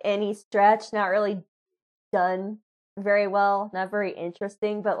by any stretch, not really done very well, not very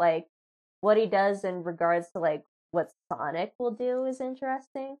interesting, but like what he does in regards to like what Sonic will do is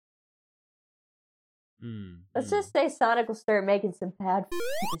interesting. Let's just say Sonic will start making some bad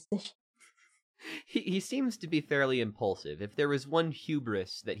decisions. He seems to be fairly impulsive. If there was one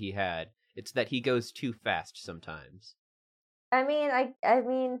hubris that he had, it's that he goes too fast sometimes. I mean, I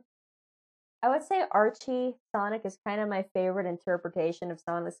would say Archie Sonic is kind of my favorite interpretation of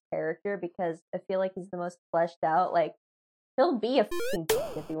Sonic's character because I feel like he's the most fleshed out. Like, he'll be a fucking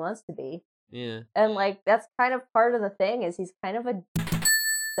dick if he wants to be. Yeah. And, like, that's kind of part of the thing is he's kind of a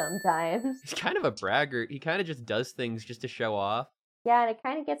sometimes. He's kind of a braggart. He kind of just does things just to show off. Yeah, and it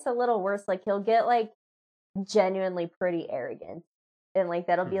kind of gets a little worse. Like, he'll get, like, genuinely pretty arrogant. And, like,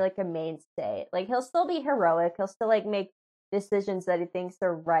 that'll be, like, a mainstay. Like, he'll still be heroic. He'll still, like, make decisions that he thinks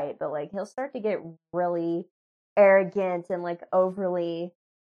are right. But, like, he'll start to get really arrogant and, like, overly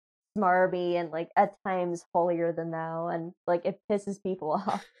smarmy and, like, at times holier than thou. And, like, it pisses people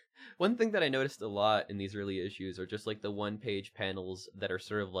off. One thing that I noticed a lot in these early issues are just, like, the one-page panels that are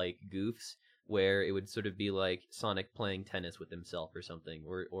sort of, like, goofs, where it would sort of be like Sonic playing tennis with himself or something,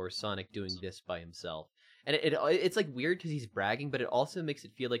 or Sonic doing this by himself. And it's like weird because he's bragging, but it also makes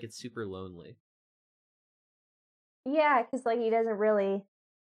it feel like it's super lonely. Yeah, because, like, he doesn't really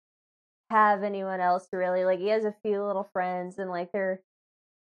have anyone else to really, like, he has a few little friends and, like, they're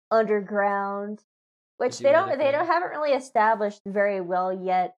underground, which they haven't really established very well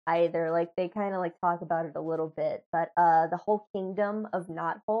yet either. Like, they kind of, like, talk about it a little bit, but the whole kingdom of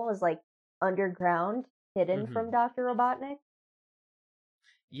Knothole is, like, underground, hidden from Dr. Robotnik.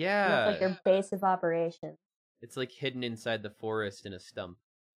 Yeah. And that's, like, their base of operation. It's, like, hidden inside the forest in a stump.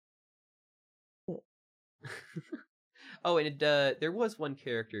 Oh, and there was one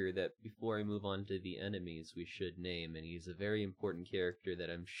character that, before I move on to the enemies, we should name, and he's a very important character that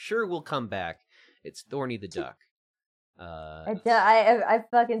I'm sure will come back. It's Thorny the Duck. I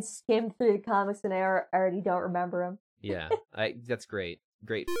fucking skimmed through the comics and I already don't remember him. Yeah, that's great.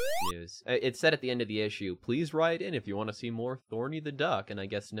 Great news. It said at the end of the issue, please write in if you want to see more Thorny the Duck, and I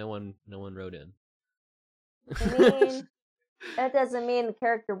guess no one wrote in. I mean, that doesn't mean the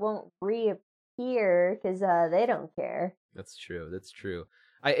character won't reappear, because they don't care. That's true.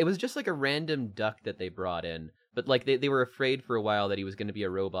 It was just like a random duck that they brought in, but like they were afraid for a while that he was going to be a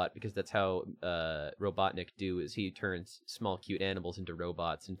robot, because that's how Robotnik do, is he turns small cute animals into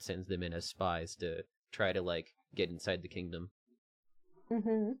robots and sends them in as spies to try to like get inside the kingdom.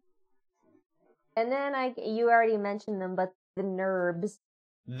 And then you already mentioned them, but the Nerbs.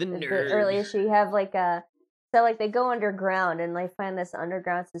 The early issue, you have like so like they go underground and they find this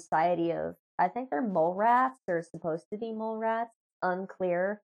underground society of, I think they're mole rats, or supposed to be mole rats,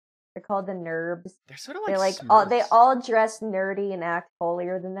 unclear. They're called the Nerbs. They're sort of like, they're like they all dress nerdy and act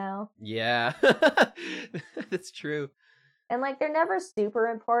holier than thou. Yeah. That's true. And like they're never super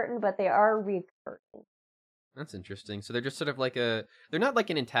important, but they are recurring. That's interesting. So they're just sort of like they're not like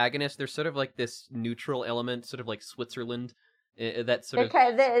an antagonist. They're sort of like this neutral element, sort of like Switzerland. That sort of.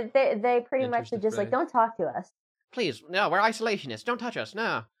 They pretty much are just like, don't talk to us. Please, no, we're isolationists. Don't touch us.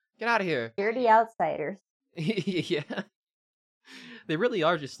 No, get out of here. Dirty outsiders. Yeah. They really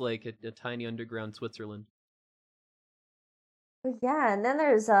are just like a tiny underground Switzerland. Yeah, and then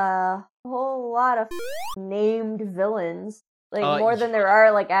there's a whole lot of named villains. Like, more than there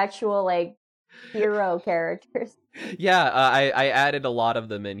are, like, actual, like, hero characters. Yeah, I added a lot of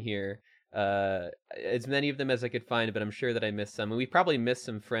them in here. As many of them as I could find, but I'm sure that I missed some. And we probably missed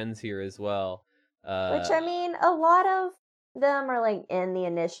some friends here as well. Which, I mean, a lot of them are, like, in the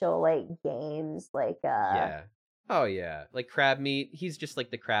initial, like, games. Like, Yeah. Oh, yeah. Like Crab Meat, he's just,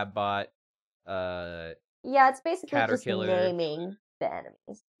 like, the crab bot. Yeah, it's basically just naming the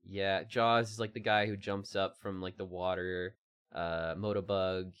enemies. Yeah, Jaws is, like, the guy who jumps up from, like, the water.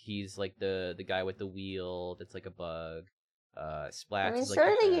 Motobug, he's like the guy with the wheel that's like a bug. Splats. I mean, is like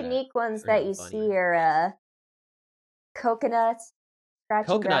sort of the unique ones that you see are Coconuts, Scratch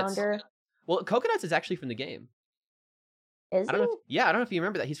and Grounder. Well, Coconuts is actually from the game. Is he? I don't know if you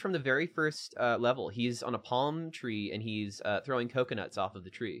remember that. He's from the very first level. He's on a palm tree and he's throwing coconuts off of the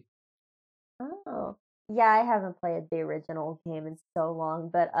tree. Oh. Yeah, I haven't played the original game in so long,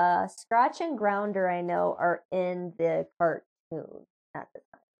 but Scratch and Grounder I know are in the cartoon at the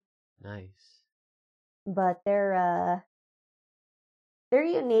time. Nice. But they're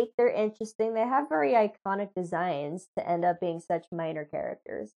unique, they're interesting, they have very iconic designs to end up being such minor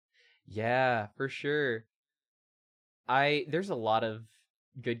characters. Yeah, for sure. There's a lot of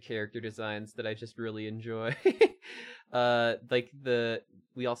good character designs that I just really enjoy.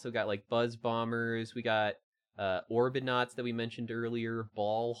 We also got like Buzz Bombers, we got Orbinauts that we mentioned earlier,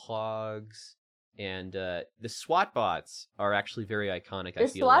 Ball Hogs. And the SWAT bots are actually very iconic, The I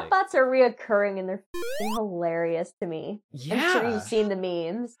feel SWAT like. bots are reoccurring and they're f***ing hilarious to me. I'm sure Yeah! you've seen the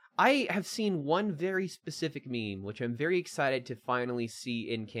memes. I have seen one very specific meme, which I'm very excited to finally see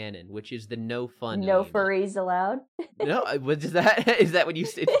in canon, which is the no fun No meme. furries allowed. No, what is that? Is that what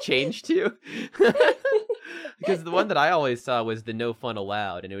it's changed to? Because the one that I always saw was the no fun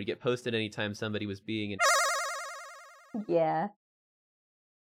allowed, and it would get posted anytime somebody was being Yeah.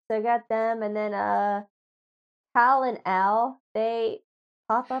 So I got them, and then Cal and Al, they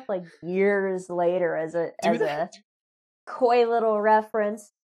pop up like years later as a coy little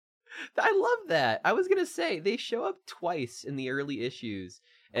reference. I love that. I was gonna say they show up twice in the early issues,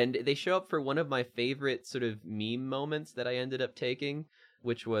 and they show up for one of my favorite sort of meme moments that I ended up taking,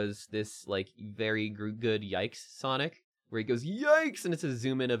 which was this like very good yikes Sonic, where he goes yikes, and it's a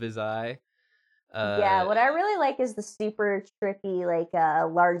zoom in of his eye. Yeah, what I really like is the super trippy like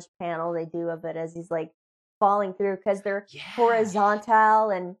large panel they do of it as he's like falling through because they're horizontal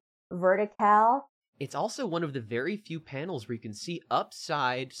and vertical. It's also one of the very few panels where you can see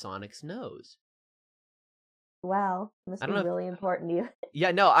upside Sonic's nose. Wow, must be really important to you.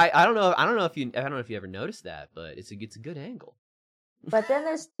 Yeah, no, I don't know if you ever noticed that, but it's a good angle. But then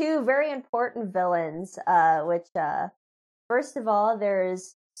there's two very important villains, which first of all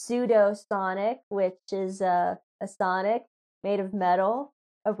there's Pseudo Sonic, which is a Sonic made of metal,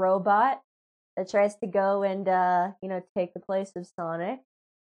 a robot that tries to go and take the place of Sonic.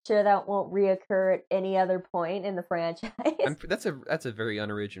 Sure, that won't reoccur at any other point in the franchise. That's a very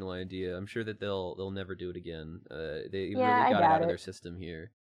unoriginal idea. I'm sure that they'll never do it again. They really got it out of their system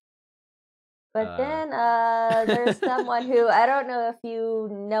here. But then there's someone who I don't know if you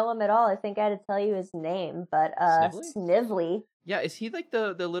know him at all. I think I had to tell you his name, but Snively. Yeah, is he like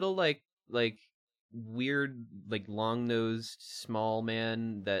the little like weird like long-nosed small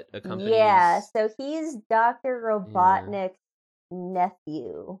man that accompanies? Yeah, so he's Dr. Robotnik's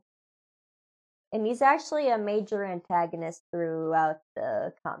nephew. And he's actually a major antagonist throughout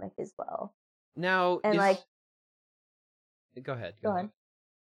the comic as well. Now, and go ahead. Go on.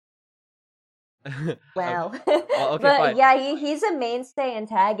 Wow. Okay, but fine. Yeah, he's a mainstay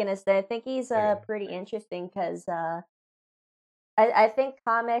antagonist. And I think he's pretty interesting because I think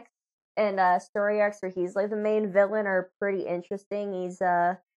comics and story arcs where he's like the main villain are pretty interesting. He's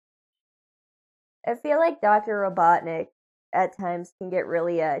I feel like Dr. Robotnik at times can get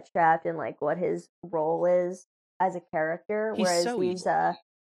really trapped in like what his role is as a character, whereas these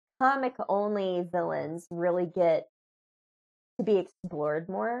comic only villains really get to be explored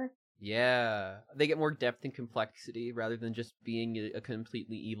more. Yeah, they get more depth and complexity rather than just being a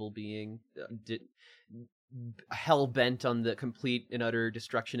completely evil being, hell bent on the complete and utter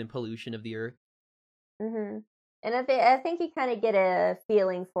destruction and pollution of the earth. Mm-hmm. And I think you kind of get a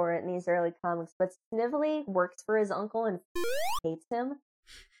feeling for it in these early comics, but Snively works for his uncle and hates him.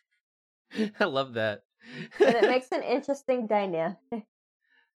 I love that. And it makes an interesting dynamic.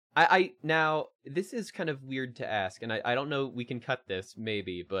 Now, this is kind of weird to ask, and I don't know, we can cut this,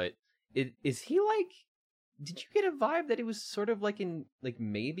 maybe, but is he like, did you get a vibe that it was sort of like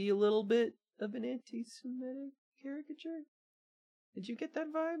maybe a little bit of an anti-Semitic caricature? Did you get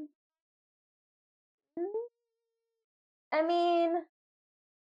that vibe? I mean,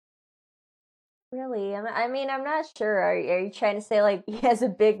 really? I'm not sure. Are you trying to say like he has a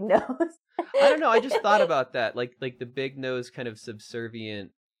big nose? I don't know. I just thought about that, like the big nose kind of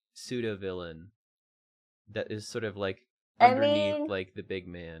subservient pseudo villain that is sort of like underneath like the big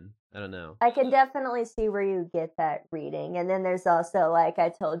man. I don't know. I can definitely see where you get that reading, and then there's also like I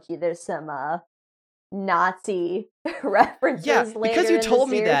told you, there's some Nazi references. Yeah, later because you told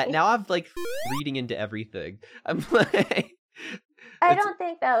me series. that. Now I'm like reading into everything. I'm like, I don't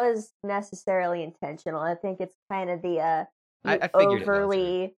think that was necessarily intentional. I think it's kind of the I figured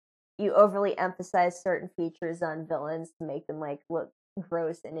you overly emphasize certain features on villains to make them like look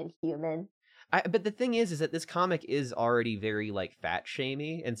gross and inhuman. But the thing is that this comic is already very like fat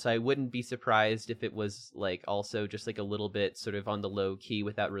shamey, and so I wouldn't be surprised if it was like also just like a little bit sort of on the low key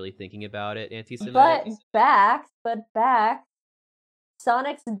without really thinking about it. Anti-Semitic. But back,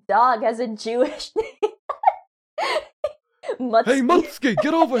 Sonic's dog has a Jewish name. Mutsky. Hey Mutsky,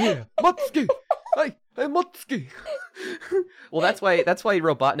 get over here, Mutsky. Hey Mutsky. Well, that's why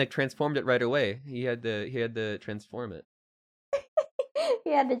Robotnik transformed it right away. He had to transform it.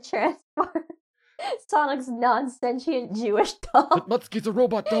 He had to transform Sonic's non-sentient Jewish dog. But Mutsky's a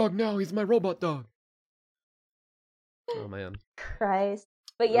robot dog now. He's my robot dog. Oh man. Christ.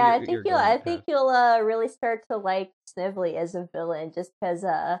 But yeah, I think you'll really start to like Snively as a villain just because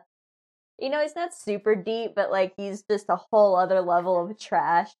he's not super deep, but like he's just a whole other level of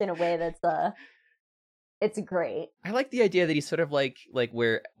trash in a way that's it's great. I like the idea that he's sort of like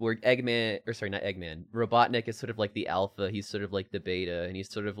where Eggman, or sorry, not Eggman, Robotnik is sort of like the alpha. He's sort of like the beta, and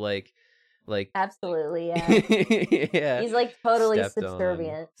he's sort of like Absolutely, yeah. yeah, He's like totally stepped on,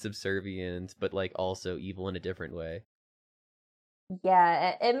 subservient. subservient, but like also evil in a different way.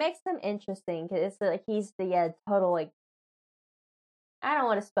 Yeah, it makes him interesting because it's like he's the total like. I don't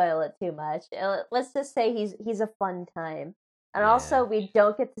want to spoil it too much. Let's just say he's a fun time. And Yeah. also, we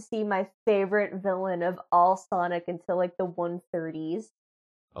don't get to see my favorite villain of all Sonic until like the 130s.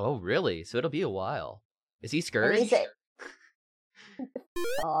 Oh, really? So it'll be a while. Is he And Scourge? he's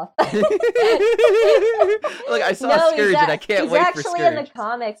off. Look, I saw Scourge and I can't wait for He's Scourge. actually in the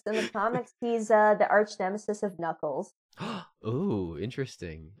comics. In the comics, he's the arch nemesis of Knuckles. Ooh,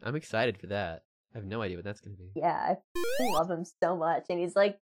 interesting. I'm excited for that. I have no idea what that's going to be. Yeah, I f***ing love him so much. And he's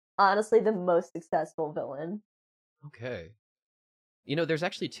like, honestly, the most successful villain. Okay. You know, there's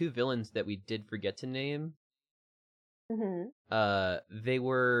actually two villains that we did forget to name. Mm-hmm. They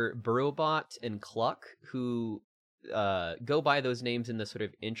were Burrowbot and Cluck, who go by those names in the sort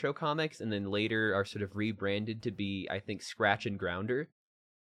of intro comics, and then later are sort of rebranded to be, I think, Scratch and Grounder.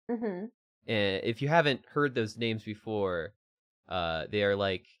 Mm-hmm. And if you haven't heard those names before, they are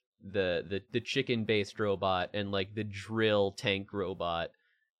like the chicken-based robot and like the drill tank robot.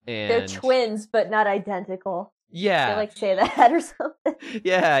 And They're twins, but not identical. Yeah. They like say that or something.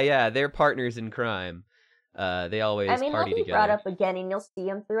 Yeah, they're partners in crime. They always I mean, party they'll be together. brought up again, and you'll see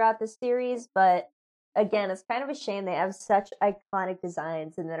them throughout the series. But again, it's kind of a shame they have such iconic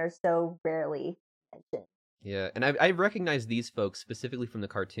designs and that are so rarely mentioned. Yeah, and I recognize these folks specifically from the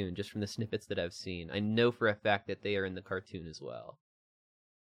cartoon, just from the snippets that I've seen. I know for a fact that they are in the cartoon as well.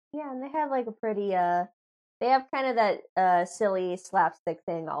 Yeah, and they have like a pretty they have kind of that silly slapstick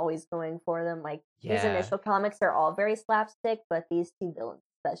thing always going for them. Like these Yeah. initial comics are all very slapstick, but these two villains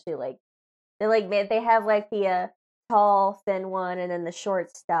especially they have like the tall thin one and then the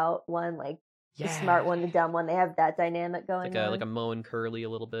short stout one, like the smart one, the dumb one. They have that dynamic going on. Like a Moe and Curly a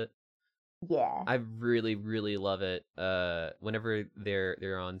little bit. Yeah. I really, really love it. Whenever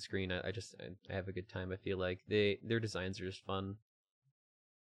they're on screen, I have a good time. I feel like their designs are just fun.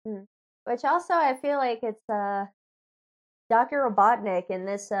 Which also I feel like it's Dr. Robotnik in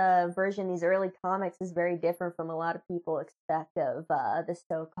this version, these early comics, is very different from a lot of people expect of the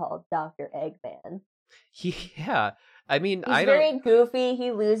so-called Dr. Eggman. Yeah, I mean, He's very goofy.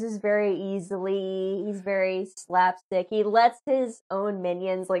 He loses very easily. He's very slapstick. He lets his own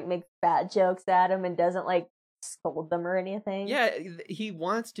minions like make fat jokes at him and doesn't like scold them or anything. Yeah, he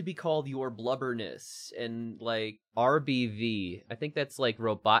wants to be called your blubberness and like RBV. I think that's like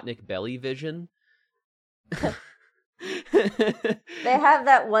Robotnik Belly Vision. They have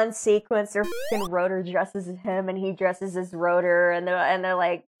that one sequence where fucking Rotor dresses as him and he dresses as Rotor, and they're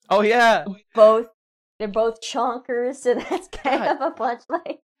like, oh yeah, they're both chonkers, so that's kind of a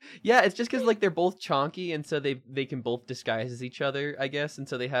punchline. Yeah, it's just because like they're both chonky, and so they can both disguise as each other, I guess, and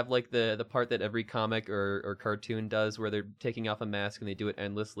so they have like the part that every comic or cartoon does, where they're taking off a mask and they do it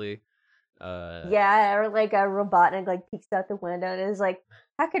endlessly. Yeah, or like a Robotnik like peeks out the window and is like,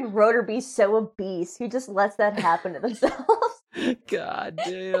 how can Rotor be so obese? Who just lets that happen to themselves? God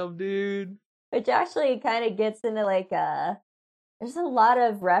damn, dude. Which actually kind of gets into like there's a lot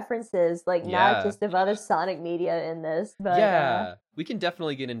of references, like not just of other Sonic media in this, but yeah, we can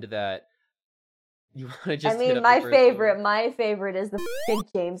definitely get into that. You want to just? I mean, my favorite is the fucking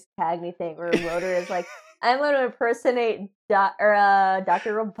James Cagney thing, where Rotor is like, I'm going to impersonate Dr.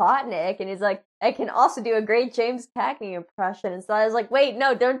 Robotnik, and he's like, I can also do a great James Cagney impression. And so I was like, wait,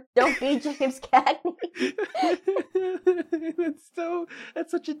 no, don't be James Cagney.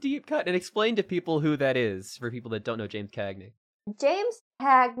 That's such a deep cut. And explain to people who that is, for people that don't know James Cagney. James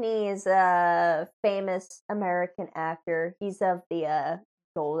Cagney is a famous American actor. He's of the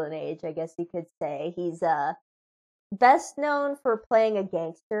golden age, I guess you could say. He's best known for playing a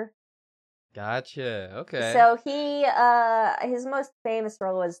gangster. Gotcha. Okay. So he his most famous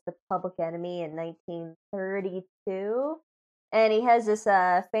role was the Public Enemy in 1932, and he has this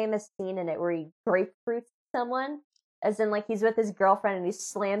famous scene in it where he grapefruits someone, as in like he's with his girlfriend and he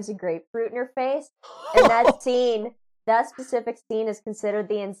slams a grapefruit in her face, and that specific scene is considered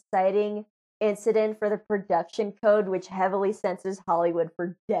the inciting incident for the production code, which heavily censors Hollywood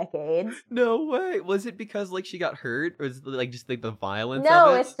for decades. No way. Was it because like she got hurt, or was it like just like the violence?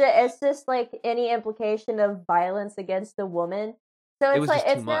 No, of it? it's just like any implication of violence against a woman. So it's like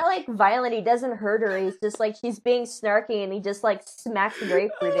it's not like violent. He doesn't hurt her. He's just like she's being snarky, and he just like smacks a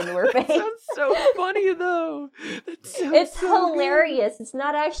grapefruit into her face. That's so funny though. It's hilarious. Good. It's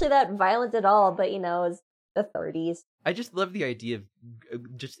not actually that violent at all, but you know, it's the 30s. I just love the idea of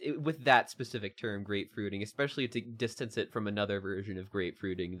with that specific term, grapefruiting, especially to distance it from another version of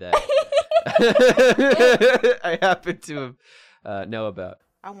grapefruiting that I happen to know about.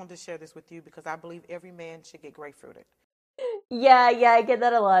 I wanted to share this with you because I believe every man should get grapefruited. Yeah, I get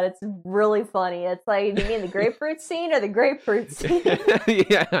that a lot. It's really funny. It's like, you mean the grapefruit scene or the grapefruit scene?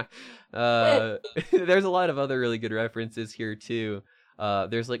 Yeah. There's a lot of other really good references here, too.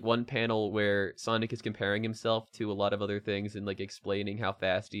 There's like one panel where Sonic is comparing himself to a lot of other things and like explaining how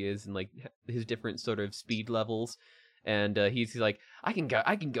fast he is and like his different sort of speed levels. And he's like, I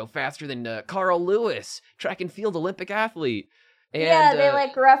can go faster than Carl Lewis, track and field Olympic athlete. And, yeah, they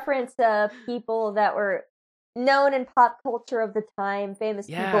like reference people that were known in pop culture of the time, famous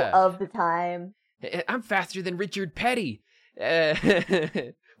people of the time. I'm faster than Richard Petty,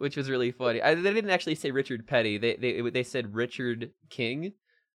 which was really funny. They didn't actually say Richard Petty. They said Richard King,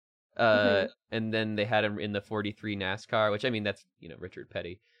 and then they had him in the 43 NASCAR, which I mean that's Richard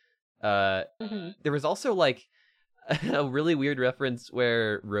Petty. There was also like a really weird reference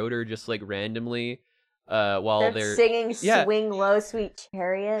where Rotor just like randomly. While they're singing Swing Low, Sweet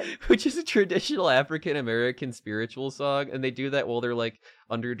Chariot. Which is a traditional African-American spiritual song, and they do that while they're, like,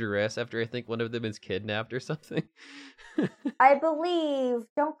 under duress after I think one of them is kidnapped or something. I believe,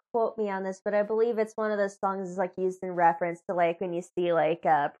 don't quote me on this, but I believe it's one of those songs is, like, used in reference to, like, when you see, like,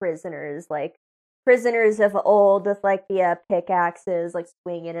 prisoners of old with, like, the pickaxes, like,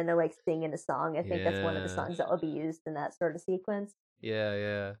 swinging, and they're, like, singing a song. I think that's one of the songs that will be used in that sort of sequence.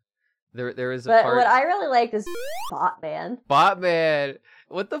 Yeah. There is a but part... what I really liked is Botman. Botman!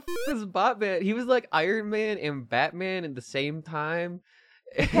 What the is Botman? He was like Iron Man and Batman at the same time.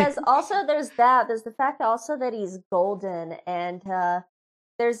 Because also there's that. There's the fact also that he's golden, and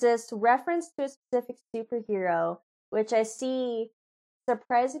there's this reference to a specific superhero, which I see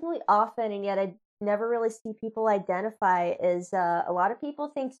surprisingly often, and yet I never really see people identify, is a lot of people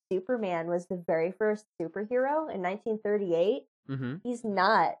think Superman was the very first superhero in 1938. He's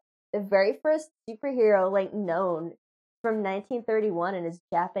not. The very first superhero, like, known from 1931 and is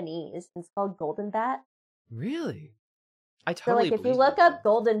Japanese. It's called Golden Bat. Really? I totally So, like, if you look up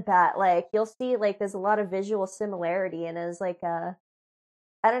Golden Bat, like, you'll see, like, there's a lot of visual similarity, and it's, like, I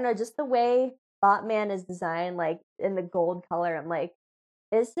don't know, just the way Batman is designed, like, in the gold color, I'm like,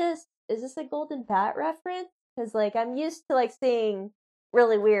 is this a Golden Bat reference? Because, like, I'm used to, like, seeing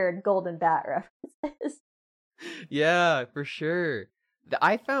really weird Golden Bat references. Yeah, for sure.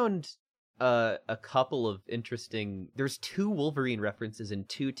 I found a couple of interesting... There's 2 Wolverine references and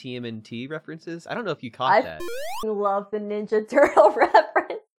 2 TMNT references. I don't know if you caught that. I love the Ninja Turtle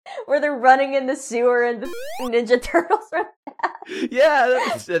reference, where they're running in the sewer and the Ninja Turtles run past. Yeah,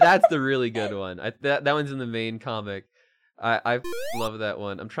 that's the really good one. That one's in the main comic. I love that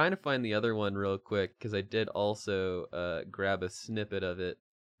one. I'm trying to find the other one real quick, because I did also grab a snippet of it.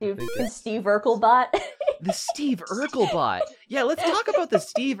 Steve Urkelbot. The Steve Urkelbot. Yeah, let's talk about the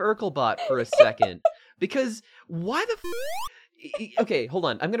Steve Urkelbot for a second. Because why the okay, hold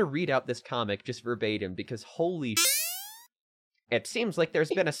on. I'm going to read out this comic just verbatim because holy it seems like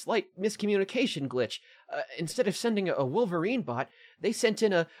there's been a slight miscommunication glitch. Instead of sending a Wolverine bot, they sent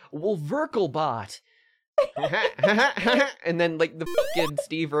in a Wolverkelbot. And then like the fucking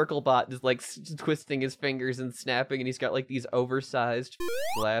Steve Urkelbot is like twisting his fingers and snapping, and he's got like these oversized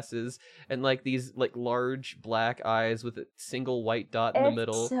glasses and like these like large black eyes with a single white dot in the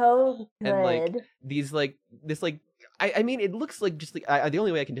middle. So good. And like these like this like I mean it looks like just like the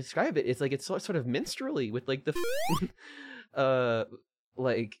only way I can describe it is like it's sort of minstrelly with like the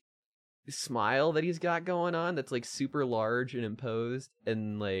like smile that he's got going on that's like super large and imposed,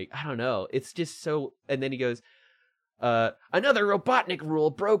 and like I don't know, it's just so. And then he goes, another Robotnik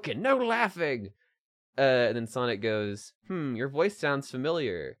rule broken, no laughing. And then Sonic goes, your voice sounds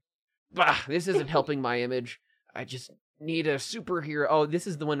familiar. Bah, this isn't helping my image. I just need a superhero. Oh, this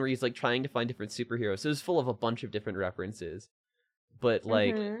is the one where he's like trying to find different superheroes, so it's full of a bunch of different references. But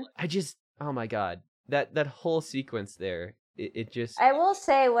like I just, oh my god, that whole sequence there, it just... I will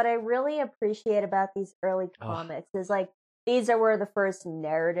say what I really appreciate about these early comics is like these are where the first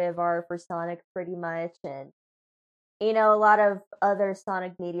narrative are for Sonic pretty much, and you know, a lot of other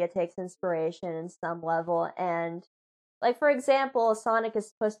Sonic media takes inspiration in some level, and like for example, Sonic is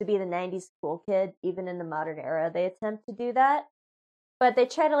supposed to be the 90s cool kid, even in the modern era they attempt to do that, but they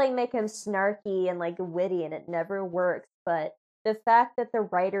try to like make him snarky and like witty, and it never works. But the fact that the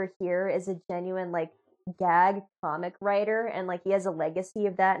writer here is a genuine like gag comic writer, and like he has a legacy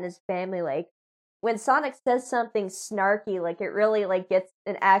of that in his family, like when Sonic says something snarky, like it really like gets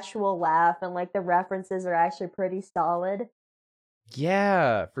an actual laugh, and like the references are actually pretty solid.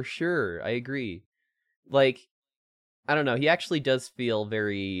 Yeah, for sure, I agree. like, I don't know, he actually does feel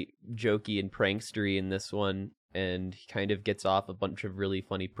very jokey and prankstery in this one, and he kind of gets off a bunch of really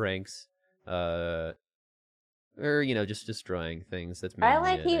funny pranks. Or, just destroying things. That's I mainly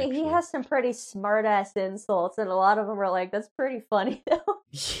like it, he actually. has some pretty smart ass insults, and a lot of them are like, "That's pretty funny though."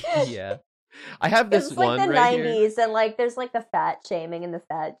 Yeah. I have this It's like one the right here. 90s, and like there's like the fat shaming and the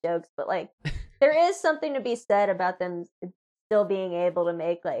fat jokes, but like there is something to be said about them still being able to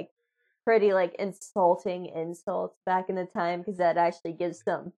make like pretty like insulting insults back in the time, because that actually gives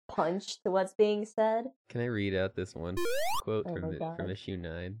some punch to what's being said. Can I read out this one quote Oh my from God. issue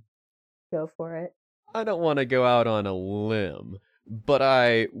 9? Go for it. I don't want to go out on a limb, but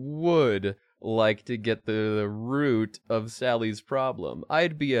I would like to get the root of Sally's problem.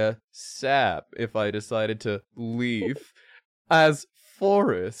 I'd be a sap if I decided to leave. As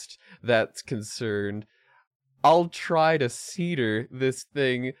Forrest that's concerned, I'll try to cedar this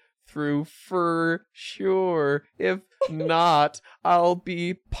thing through for sure. If not, I'll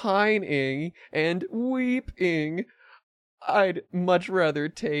be pining and weeping. I'd much rather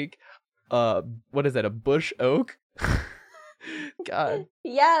take what is that, a bush oak? God.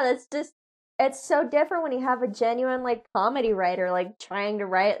 Yeah, that's just, it's so different when you have a genuine like comedy writer like trying to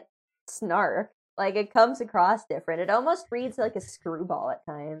write snark. Like it comes across different. It almost reads like a screwball at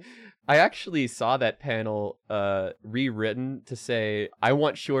times. I actually saw that panel rewritten to say, I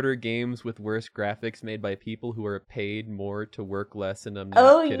want shorter games with worse graphics made by people who are paid more to work less, and I'm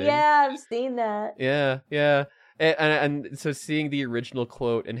not kidding. Yeah, I've seen that. Yeah. And so seeing the original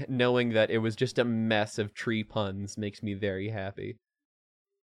quote and knowing that it was just a mess of tree puns makes me very happy.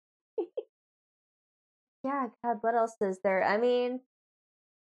 Yeah, God, what else is there? I mean,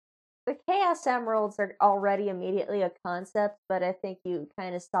 the Chaos Emeralds are already immediately a concept, but I think you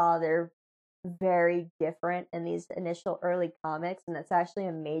kind of saw they're very different in these initial early comics, and that's actually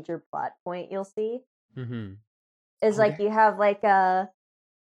a major plot point you'll see. Mm-hmm. Is like you have like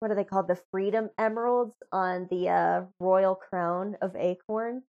what are they called? The Freedom Emeralds on the Royal Crown of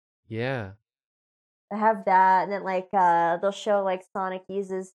Acorn. Yeah. I have that, and then like they'll show like Sonic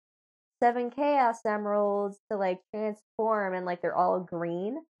uses 7 Chaos Emeralds to like transform, and like they're all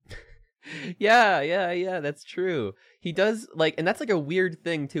green. Yeah, that's true. He does, like, and that's like a weird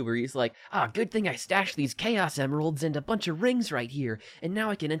thing too, where he's like, good thing I stashed these Chaos Emeralds and a bunch of rings right here, and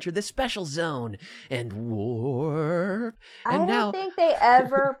now I can enter the special zone and warp. And I now... don't think they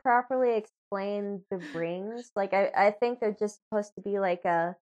ever properly explain the rings. Like, I think they're just supposed to be like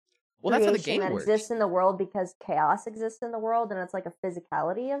a well, that's how the creation game that works. exists in the world because chaos exists in the world, and it's like a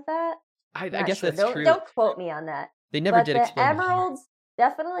physicality of that. I guess sure. that's true. Don't quote me on that. They never did explain the emeralds.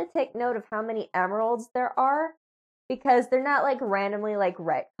 Definitely take note of how many emeralds there are, because they're not like randomly like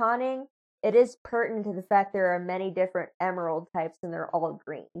retconning. It is pertinent to the fact there are many different emerald types and they're all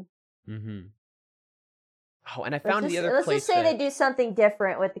green. Mm-hmm. Oh, and I found the other let's place. Let's just say they do something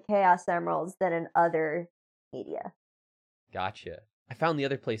different with the Chaos Emeralds than in other media. Gotcha. I found the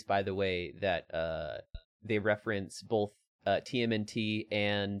other place, by the way, that they reference both TMNT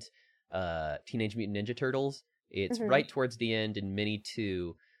and Teenage Mutant Ninja Turtles. It's right towards the end in Mini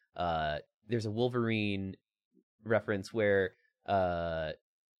 2. There's a Wolverine reference where Robotnik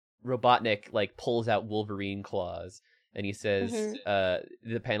like pulls out Wolverine claws, and he says,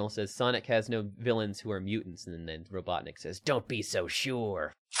 the panel says, Sonic has no villains who are mutants, and then Robotnik says, don't be so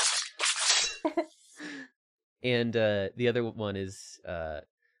sure. And the other one is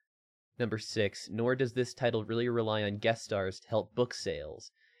number 6, nor does this title really rely on guest stars to help book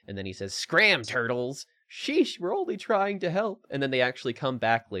sales. And then he says, scram, turtles! Sheesh, we're only trying to help. And then they actually come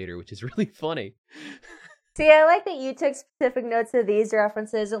back later, which is really funny. See, I like that you took specific notes of these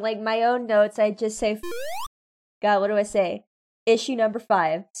references, and like my own notes, I just say, God, what do I say? Issue number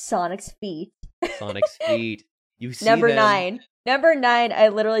 5, Sonic's feet. Sonic's feet. You see Number them. 9. Number 9, I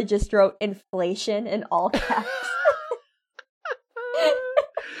literally just wrote inflation in all caps.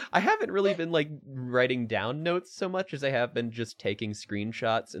 I haven't really been like writing down notes so much as I have been just taking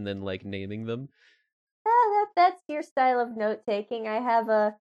screenshots and then like naming them. That's your style of note taking. I have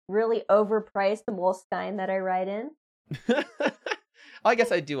a really overpriced Moleskine that I write in. I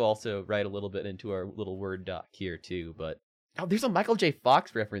guess I do also write a little bit into our little Word doc here too, but there's a Michael J.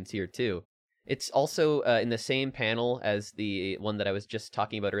 Fox reference here too. It's also in the same panel as the one that I was just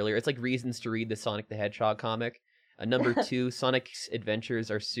talking about earlier. It's like reasons to read the Sonic the Hedgehog comic. Number 2, Sonic's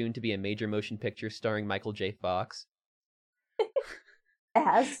Adventures are soon to be a major motion picture starring Michael J. Fox.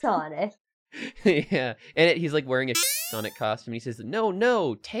 As Sonic. Yeah, and he's like wearing a Sonic costume. And he says,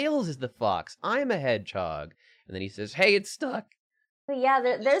 "No, Tails is the fox. I'm a hedgehog." And then he says, "Hey, it's stuck." But yeah,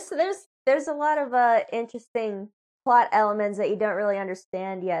 there's a lot of interesting plot elements that you don't really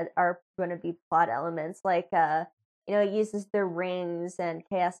understand yet are going to be plot elements. Like, it uses the rings and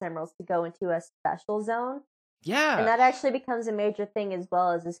Chaos Emeralds to go into a special zone. Yeah. And that actually becomes a major thing as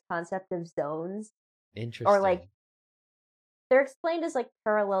well as this concept of zones. Interesting. Or like, they're explained as like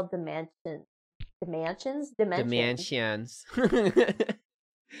parallel dimensions. Dimensions.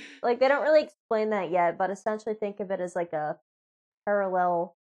 Like, they don't really explain that yet, but essentially think of it as like a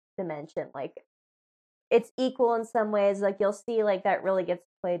parallel dimension. Like, it's equal in some ways. Like, you'll see like that really gets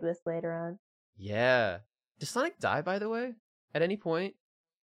played with later on. Yeah. Does Sonic die, by the way? At any point?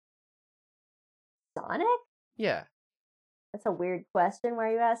 Sonic? Yeah. That's a weird question. Why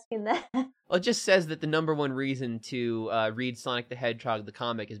are you asking that? Well, it just says that the number one reason to read Sonic the Hedgehog the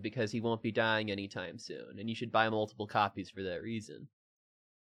comic is because he won't be dying anytime soon, and you should buy multiple copies for that reason.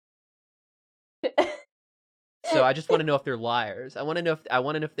 So I just want to know if they're liars. I want to know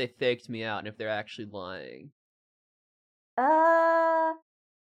if they faked me out and if they're actually lying.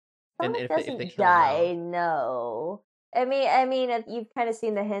 Sonic if doesn't they kill die. him No. I mean, you've kind of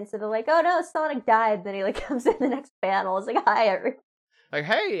seen the hints of it, like, oh no, Sonic died. Then he like comes in the next panel. It's like, hi, everyone. Like,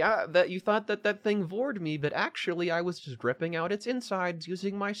 hey, that you thought that thing vored me, but actually I was just ripping out its insides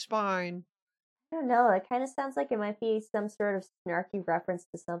using my spine. I don't know. It kind of sounds like it might be some sort of snarky reference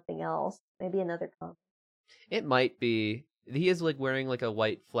to something else. Maybe another comic. It might be. He is like wearing like a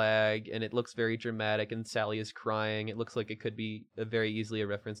white flag, and it looks very dramatic. And Sally is crying. It looks like it could be very easily a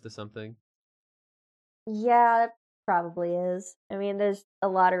reference to something. Yeah, it probably is. I mean, there's a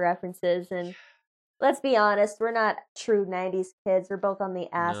lot of references, and let's be honest, we're not true 90s kids. We're both on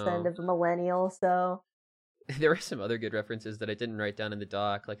the ass end of a millennial, so... There are some other good references that I didn't write down in the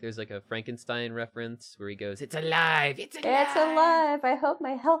doc. Like, there's like a Frankenstein reference where he goes, "It's alive! It's alive! It's alive! I hope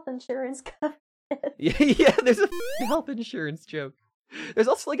my health insurance covers it." Yeah, there's a health insurance joke. There's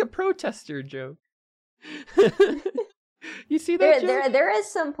also like a protester joke. You see that joke? There is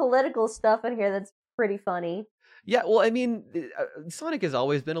some political stuff in here that's pretty funny. Yeah, well, I mean, Sonic has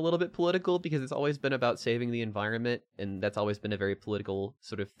always been a little bit political because it's always been about saving the environment, and that's always been a very political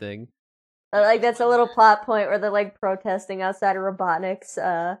sort of thing. Like, that's a little plot point where they're, like, protesting outside of Robotnik's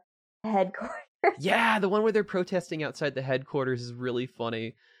headquarters. Yeah, the one where they're protesting outside the headquarters is really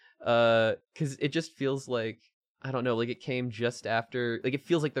funny. Because it just feels like, I don't know, like it came just after, like it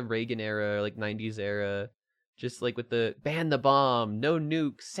feels like the Reagan era, like 90s era. Just like with the, ban the bomb, no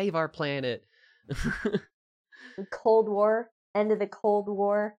nukes, save our planet. Cold War, end of the Cold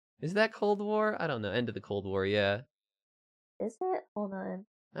War. Is that Cold War? I don't know, end of the Cold War, yeah. Is it? Hold on.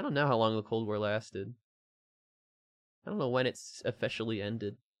 I don't know how long the Cold War lasted. I don't know when it's officially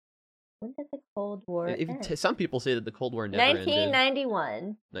ended. When did the Cold War end? Some people say that the Cold War never ended.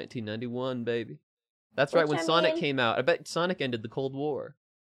 1991. 1991, baby. That's right, when Sonic came out. I bet Sonic ended the Cold War.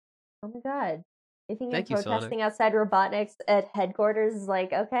 Oh my god. You think Thank you, protesting Sonic. outside Robotnik's at headquarters is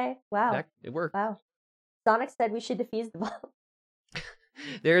like, okay, wow. It worked. Wow. Sonic said we should defuse the bomb.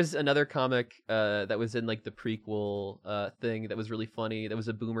 There's another comic that was in like the prequel thing that was really funny. That was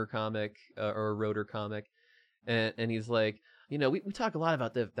a Boomer comic or a Rotor comic, and he's like, we talk a lot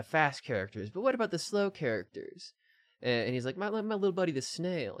about the fast characters, but what about the slow characters? And he's like, my little buddy the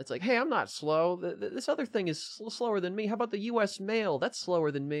snail. It's like, hey, I'm not slow. This other thing is slower than me. How about the U.S. mail? That's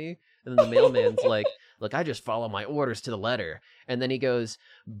slower than me. And then the mailman's like, look, I just follow my orders to the letter. And then he goes,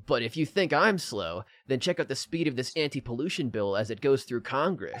 but if you think I'm slow, then check out the speed of this anti-pollution bill as it goes through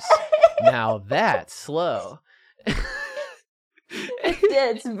Congress. Now that's slow.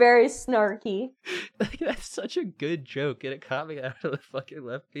 It's very snarky. Like, that's such a good joke, and it caught me out of the fucking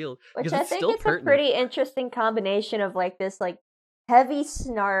left field. Which I think it's a pretty interesting combination of like this like heavy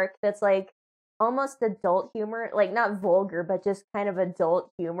snark that's like almost adult humor, like not vulgar, but just kind of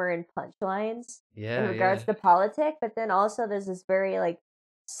adult humor and punchlines in regards to politics. But then also there's this very like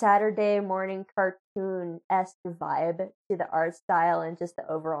Saturday morning cartoon-esque vibe to the art style and just the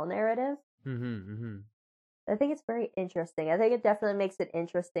overall narrative. I think it's very interesting. I think it definitely makes it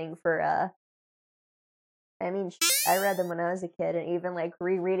interesting for, I read them when I was a kid, and even, like,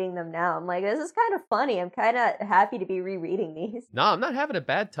 rereading them now, I'm like, this is kind of funny. I'm kind of happy to be rereading these. No, I'm not having a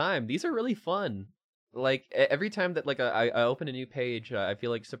bad time. These are really fun. Like, every time that, like, I open a new page, I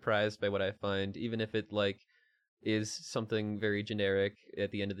feel, like, surprised by what I find, even if it, like, is something very generic at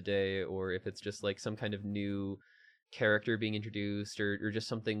the end of the day, or if it's just, like, some kind of new character being introduced, or just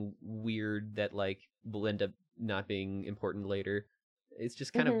something weird that, like, will end up not being important later. It's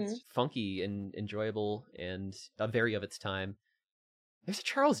just kind of funky and enjoyable and very of its time. There's a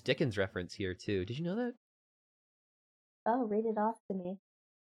Charles Dickens reference here too. Did you know that? Oh, read it off to me.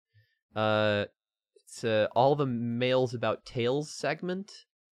 It's All the Males About Tales segment.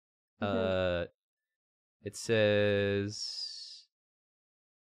 It says,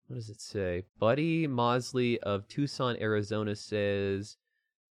 what does it say? Buddy Mosley of Tucson, Arizona says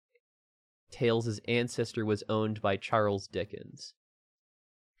Tails' ancestor was owned by Charles Dickens.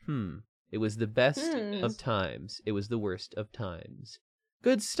 It was the best of times. It was the worst of times.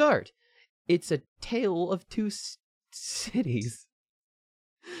 Good start. It's a tale of two cities.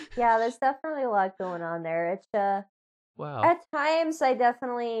 Yeah, there's definitely a lot going on there. It's Wow. at times I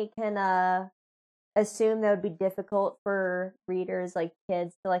definitely can assume that would be difficult for readers, like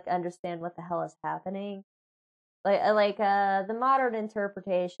kids, to like understand what the hell is happening. Like the modern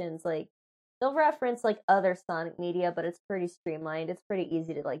interpretations, like they'll reference like other Sonic media, but it's pretty streamlined. It's pretty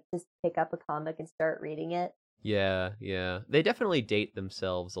easy to like just pick up a comic and start reading it. Yeah. They definitely date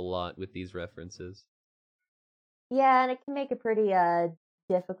themselves a lot with these references. Yeah, and it can make it pretty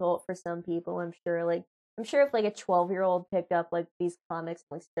difficult for some people, I'm sure. Like I'm sure if like a 12-year-old picked up like these comics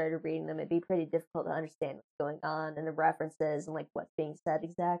and like started reading them, it'd be pretty difficult to understand what's going on and the references and like what's being said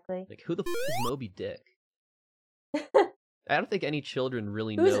exactly. Like, who the is Moby Dick? I don't think any children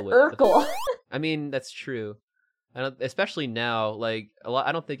really Who's know what Urkel? I mean, that's true. I don't, especially now. Like a lot,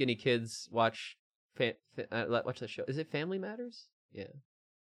 I don't think any kids watch watch that show. Is it Family Matters? Yeah.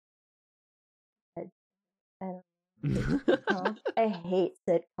 I don't know. I hate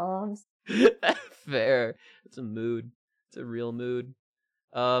sitcoms. Fair. It's a mood. It's a real mood.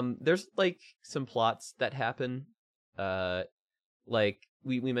 There's like some plots that happen. Like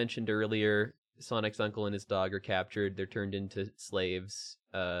we mentioned earlier, Sonic's uncle and his dog are captured. They're turned into slaves.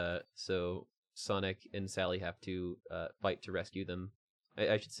 So Sonic and Sally have to fight to rescue them.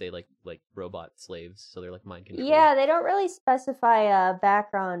 I should say like robot slaves. So they're like mind controlled. Yeah, they don't really specify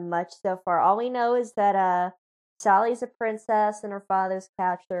background much so far. All we know is that Sally's a princess and her father's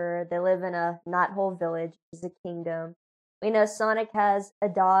captured. They live in a knothole village, which is a kingdom. We know Sonic has a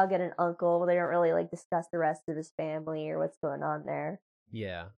dog and an uncle, but they don't really like discuss the rest of his family or what's going on there.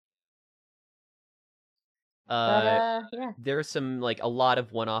 Yeah. Yeah. There's some like a lot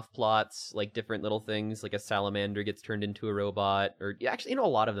of one-off plots, like different little things, like a salamander gets turned into a robot, or actually, a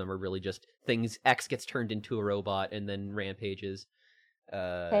lot of them are really just things. X gets turned into a robot and then rampages.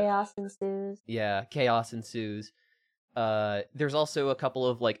 Chaos ensues. Yeah, chaos ensues. There's also a couple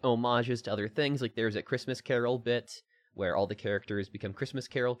of like homages to other things. Like there's a Christmas Carol bit where all the characters become Christmas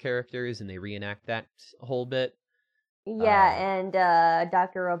Carol characters and they reenact that whole bit. Yeah, and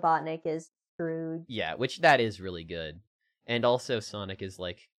Dr. Robotnik is Scrooge. Yeah, which that is really good. And also Sonic is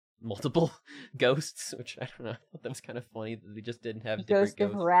like multiple ghosts, which I don't know. I thought that was kind of funny that they just didn't have different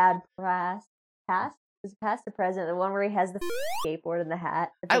Ghost of Rad Past? Is it Past or Present? The one where he has the skateboard and the hat.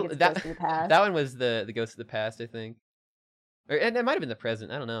 I think it's Ghost of the Past. That one was the Ghost of the Past, I think. And it might have been the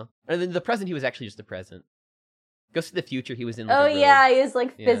present. I don't know. Or the present, he was actually just the present. Ghost of the Future, he was in. Like, he was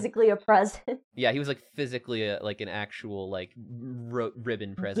like physically a present. Yeah, he was like physically like an actual like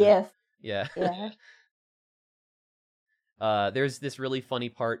ribbon present. Gift. Yeah. Yeah. There's this really funny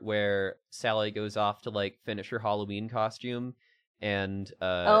part where Sally goes off to like finish her Halloween costume, and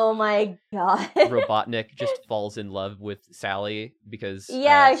oh my god, Robotnik just falls in love with Sally because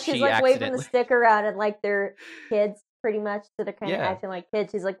she's like waving the stick around and like they're kids pretty much, so they're kind of acting like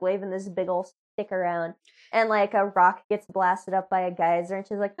kids. She's like waving this big old stick around, and like a rock gets blasted up by a geyser, and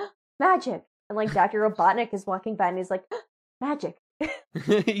she's like, magic, and like Dr. Robotnik is walking by and he's like, magic.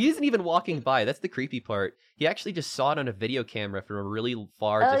 He isn't even walking by. That's the creepy part. He actually just saw it on a video camera from a really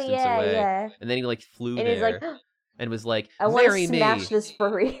far distance away, and then he like flew and there he's like, and was like, I want "Marry to me, smash this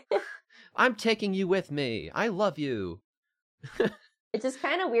furry." I'm taking you with me. I love you. It's just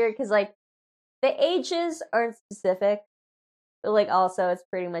kind of weird because like the ages aren't specific, but like also it's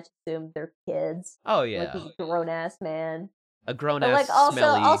pretty much assumed they're kids. Oh yeah, like he's a grown ass man. A grown ass. Like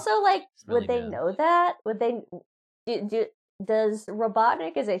also like would they man. know that? Would they does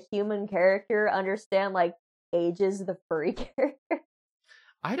Robotnik as a human character understand like ages of the furry character?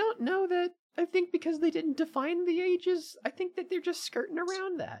 I don't know that. I think because they didn't define the ages, I think that they're just skirting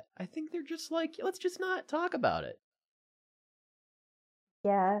around that. I think they're just like, let's just not talk about it.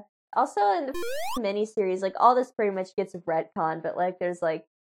 Yeah. Also in the miniseries, like all this pretty much gets retconned, but like there's like,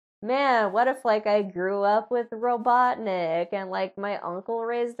 man, what if like I grew up with Robotnik and like my uncle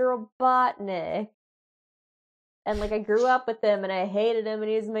raised Robotnik? And like I grew up with him and I hated him and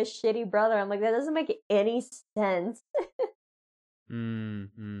he was my shitty brother. I'm like, that doesn't make any sense.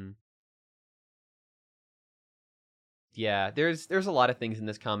 Yeah, there's a lot of things in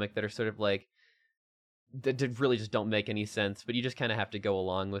this comic that are sort of like that really just don't make any sense, but you just kind of have to go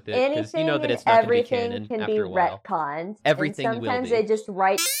along with it because you know that it's not going to be canon can after be a while. Retconned. Everything and sometimes will be. they just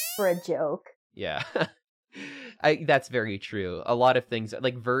write for a joke. Yeah. That's very true. A lot of things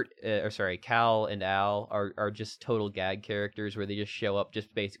like Cal and Al are just total gag characters where they just show up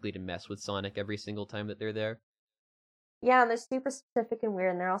just basically to mess with Sonic every single time that they're there. Yeah, and they're super specific and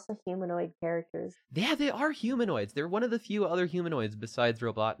weird, and they're also humanoid characters. Yeah, they are humanoids. They're one of the few other humanoids besides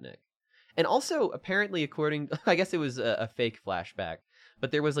Robotnik. And also, apparently, I guess it was a fake flashback,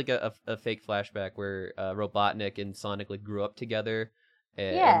 but there was like a fake flashback where Robotnik and Sonic like grew up together,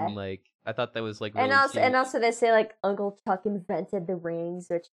 and like I thought that was like really cute. And also they say like Uncle Chuck invented the rings,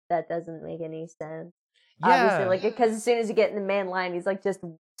 which that doesn't make any sense. Yeah, obviously, like because as soon as you get in the main line, he's like just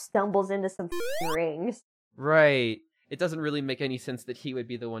stumbles into some rings. Right. It doesn't really make any sense that he would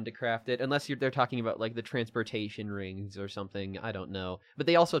be the one to craft it, unless they're talking about like the transportation rings or something. I don't know. But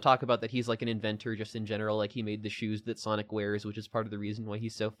they also talk about that he's like an inventor just in general, like he made the shoes that Sonic wears, which is part of the reason why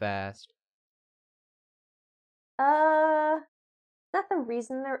he's so fast. Not the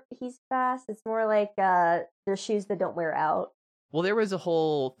reason he's fast. It's more like they're shoes that don't wear out. Well, there was a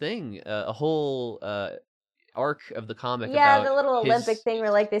whole thing, a whole arc of the comic. Yeah, about the little Olympic thing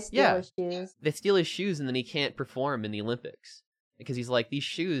where like they steal his shoes. They steal his shoes and then he can't perform in the Olympics because he's like, these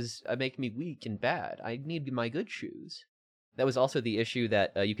shoes make me weak and bad. I need my good shoes. That was also the issue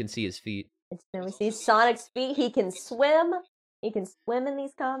that you can see his feet. And we see Sonic's feet. He can swim. He can swim in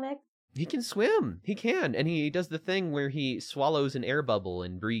these comics. He can swim. He can. And he does the thing where he swallows an air bubble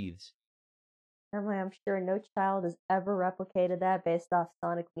and breathes. I'm sure no child has ever replicated that based off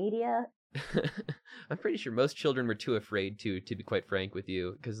Sonic media. I'm pretty sure most children were too afraid to be quite frank with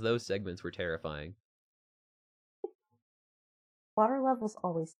you, because those segments were terrifying. Water levels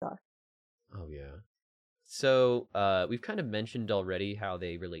always suck. Oh, yeah. So, we've kind of mentioned already how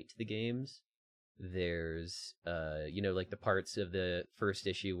they relate to the games. There's, like the parts of the first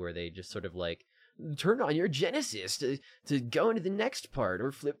issue where they just sort of like, turn on your Genesis to go into the next part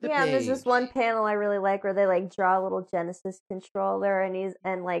or flip the page. Yeah, and there's this one panel I really like where they like draw a little Genesis controller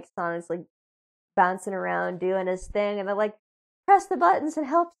and like Sonic's like bouncing around doing his thing and they're like, press the buttons and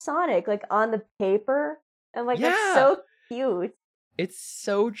help Sonic like on the paper. And like that's so cute. It's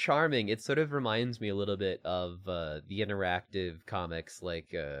so charming. It sort of reminds me a little bit of the interactive comics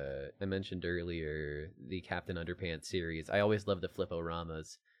like I mentioned earlier, the Captain Underpants series. I always love the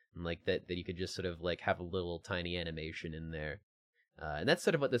Fliporamas. And like that you could just sort of like have a little tiny animation in there. And that's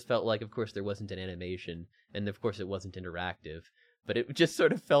sort of what this felt like. Of course, there wasn't an animation, and of course it wasn't interactive. But it just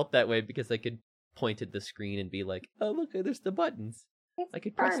sort of felt that way because I could point at the screen and be like, oh, look, there's the buttons. I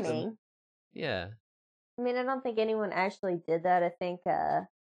could press them. Yeah. I mean, I don't think anyone actually did that. I think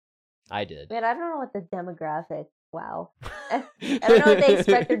I did. Man, I don't know what the demographic. Wow. I don't know what they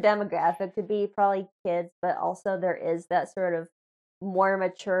expect their demographic to be. Probably kids, but also there is that sort of more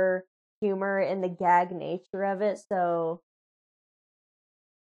mature humor in the gag nature of it. So,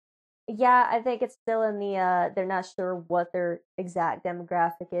 yeah, I think it's still in the. They're not sure what their exact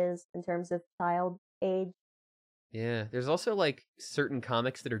demographic is in terms of child age. Yeah, there's also like certain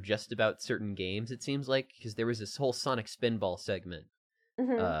comics that are just about certain games. It seems like because there was this whole Sonic Spinball segment.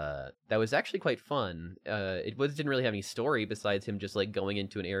 That was actually quite fun. Didn't really have any story besides him just like going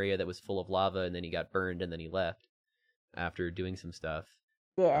into an area that was full of lava and then he got burned and then he left after doing some stuff.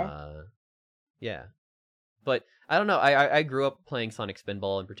 Yeah. Yeah. But I don't know. I grew up playing Sonic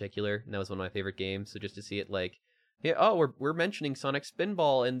Spinball in particular, and that was one of my favorite games. So just to see it like, yeah, oh, we're mentioning Sonic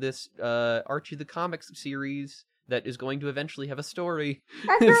Spinball in this Archie the Comics series that is going to eventually have a story.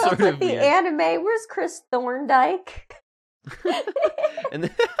 That girl's with the anime. Where's Chris Thorndike? and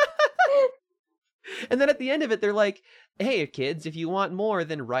then at the end of it, they're like, "Hey, kids, if you want more,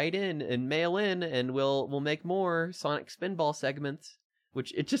 then write in and mail in, and we'll make more Sonic Spinball segments."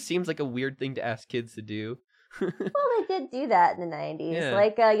 Which it just seems like a weird thing to ask kids to do. Well, they did do that in the 90s. Yeah,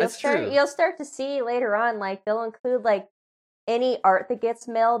 like you'll start to see later on, like they'll include like any art that gets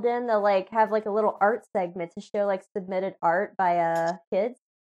mailed in. They'll like have like a little art segment to show like submitted art by kids.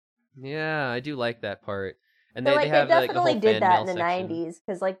 Yeah, I do like that part. And so, they have definitely like, the did that in the section. 90s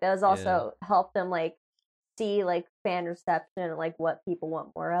because like those also helped them like see like fan reception and like what people want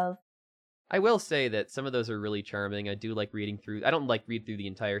more of. I will say that some of those are really charming. I do like reading through. I don't like read through the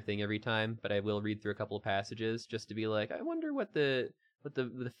entire thing every time, but I will read through a couple of passages just to be like, I wonder what the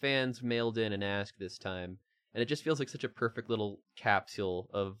fans mailed in and asked this time. And it just feels like such a perfect little capsule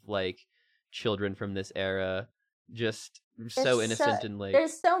of like children from this era, just so innocent and like.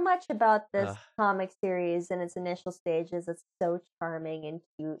 There's so much about this comic series in its initial stages that's so charming and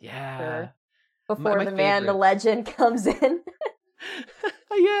cute. Yeah. Before the man, the legend comes in.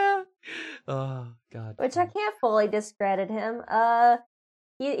 Yeah. Oh God. Which I can't fully discredit him.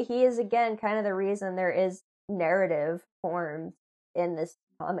 He is again kind of the reason there is narrative formed in this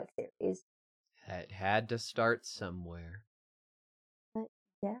comic series. It had to start somewhere. But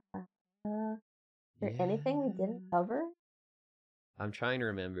yeah. Is there anything we didn't cover? I'm trying to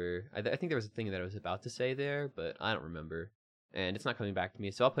remember. I think there was a thing that I was about to say there, but I don't remember. And it's not coming back to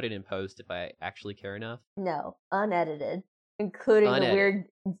me, so I'll put it in post if I actually care enough. No, unedited, including the Unedited. weird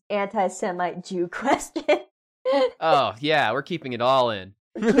anti-Semite Jew question. Oh, yeah, we're keeping it all in.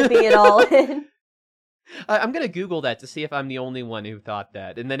 Keeping it all in. I'm gonna Google that to see if I'm the only one who thought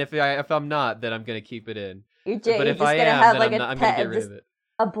that, and then if I'm not, then I'm gonna keep it in. But You're if just I gonna am, have then like I'm gonna get rid of it.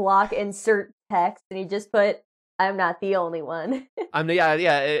 a block insert text, and you just put, "I'm not the only one."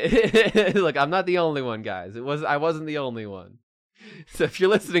 Yeah. Look, I'm not the only one, guys. I wasn't the only one. So if you're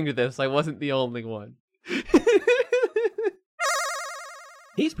listening to this, I wasn't the only one.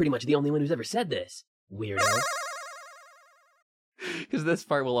 He's pretty much the only one who's ever said this. Weirdo. Because this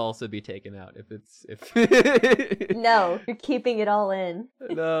part will also be taken out if No, you're keeping it all in.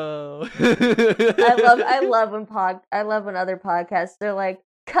 No. I love when other podcasts, they're like,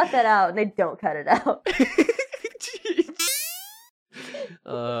 cut that out, and they don't cut it out.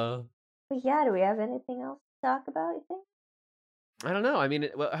 But yeah, do we have anything else to talk about, you think? I don't know. I mean,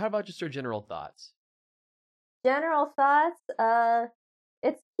 how about just our general thoughts? General thoughts,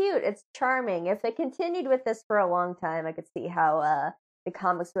 it's cute, it's charming. If they continued with this for a long time, I could see how the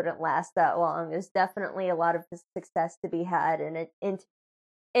comics wouldn't last that long. There's definitely a lot of success to be had in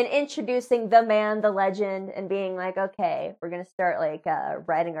introducing the man, the legend, and being like, okay, we're gonna start like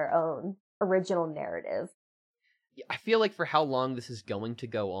writing our own original narrative. I feel like for how long this is going to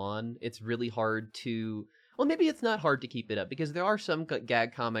go on, it's really hard to... Well, maybe it's not hard to keep it up, because there are some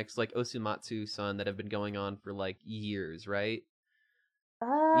gag comics like Osumatsu-san that have been going on for like years, right? You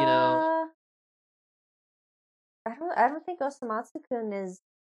know? I don't think Osamatsu-kun is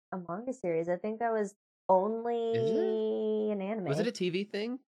a manga series. I think that was only an anime. Was it a TV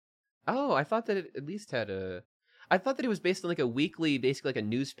thing? Oh, I thought that it at least had a... I thought that it was based on like a weekly, basically like a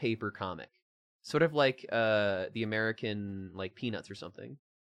newspaper comic. Sort of like the American like Peanuts or something.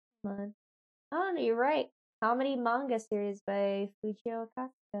 Oh, no, you're right. Comedy manga series by Fujio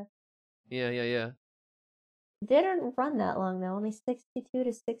Kasuga. Yeah. Didn't run that long though, only 62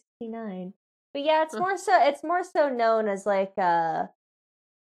 to 69. But yeah, it's more so known as like an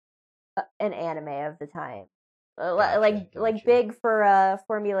anime of the time. Like Gotcha. big for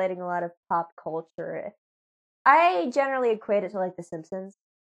formulating a lot of pop culture. I generally equate it to like The Simpsons.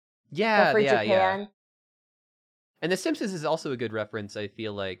 Yeah, but for yeah. Japan. And The Simpsons is also a good reference, I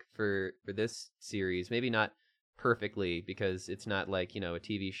feel like, for this series. Maybe not perfectly, because it's not like, a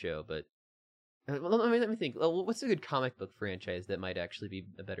TV show, but... let me think. What's a good comic book franchise that might actually be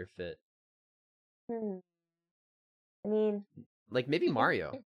a better fit? I mean... Like, maybe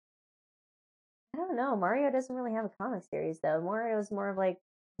Mario. I don't know. Mario doesn't really have a comic series, though. Mario's more of, like,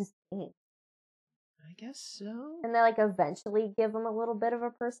 just game. I guess so. And they, like, eventually give him a little bit of a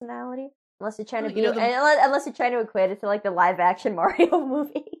personality. Unless you're trying to be... the... unless you're trying to equate it to, like, the live-action Mario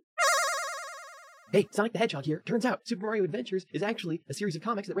movie. Hey, Sonic the Hedgehog here. Turns out Super Mario Adventures is actually a series of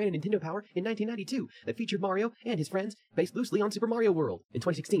comics that ran in Nintendo Power in 1992 that featured Mario and his friends based loosely on Super Mario World. In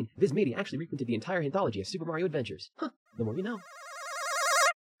 2016, Viz Media actually reprinted the entire anthology of Super Mario Adventures. Huh, the more you know.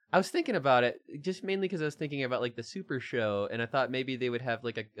 I was thinking about it, just mainly because I was thinking about, like, the Super Show, and I thought maybe they would have,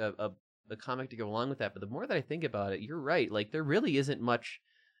 like, a comic to go along with that, but the more that I think about it, you're right. Like, there really isn't much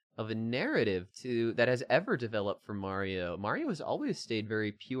of a narrative that has ever developed for Mario. Mario has always stayed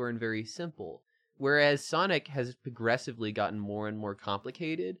very pure and very simple. Whereas Sonic has progressively gotten more and more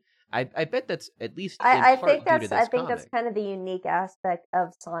complicated. I bet that's at least I think that's kind of the unique aspect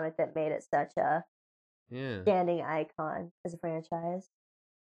of Sonic that made it such a standing icon as a franchise.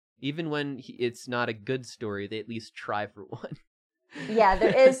 Even when it's not a good story, they at least try for one. Yeah,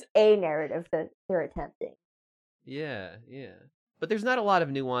 there is a narrative that they're attempting. Yeah. But there's not a lot of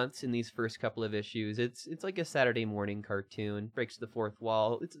nuance in these first couple of issues. It's like a Saturday morning cartoon, breaks the fourth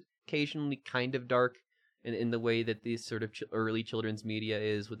wall. It's occasionally kind of dark in the way that these sort of early children's media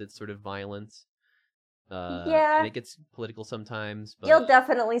is, with its sort of violence. And it gets political sometimes. But... You'll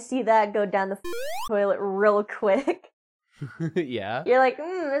definitely see that go down the toilet real quick. Yeah. You're like,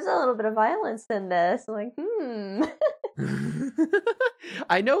 there's a little bit of violence in this. I'm like,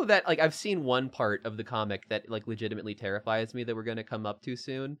 I know that, like, I've seen one part of the comic that, like, legitimately terrifies me that we're going to come up to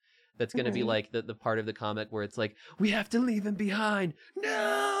soon. That's going to be, like, the part of the comic where it's like, we have to leave him behind.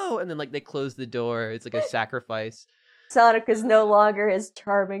 No! And then, like, they close the door. It's like a sacrifice. Sonic is no longer his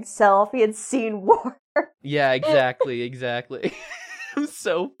charming self. He had seen war. Yeah, exactly. I'm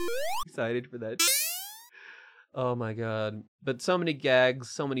so excited for that. Oh my god. But so many gags,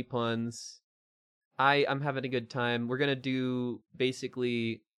 so many puns. I'm having a good time. We're going to do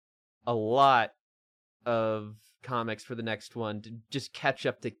basically a lot of comics for the next one to just catch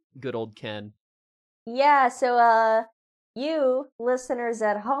up to good old Ken. Yeah, so you listeners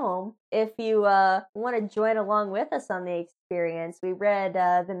at home, if you want to join along with us on the experience, we read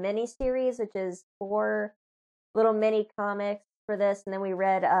the miniseries, which is 4 little mini comics for this, and then we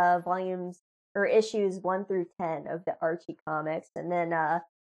read issues 1 through 10 of the Archie comics, and then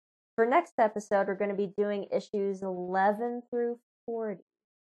for next episode we're going to be doing issues 11 through 40.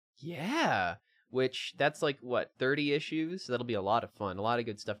 Yeah, which that's like what, 30 issues? So that'll be a lot of fun, a lot of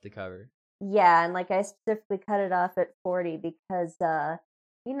good stuff to cover. Yeah, and like I specifically cut it off at 40 because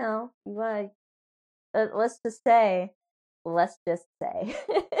you want to let's just say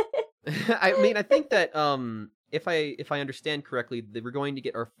I mean, I think that if I understand correctly, that we're going to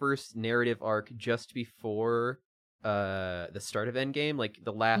get our first narrative arc just before the start of Endgame, like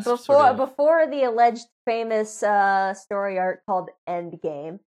the last before the alleged famous story arc called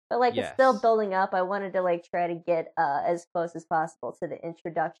Endgame. But like it's still building up. I wanted to like try to get as close as possible to the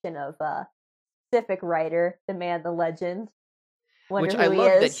introduction of specific writer, the man, the legend. Which I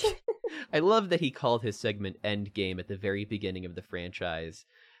love that I love that he called his segment Endgame at the very beginning of the franchise.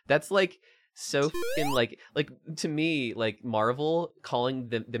 That's like so fucking like to me, like Marvel calling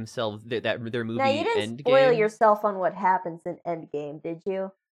themselves their movie now, you didn't Endgame. Spoil yourself on what happens in Endgame, did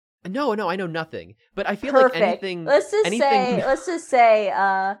you? No, I know nothing. But I feel Perfect. like anything. Let's just say,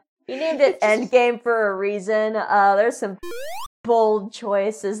 you named it Endgame for a reason. There's some bold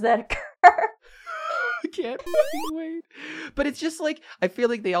choices that occur. I can't fucking wait. But it's just like, I feel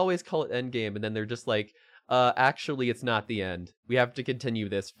like they always call it Endgame, and then they're just like, actually, it's not the end. We have to continue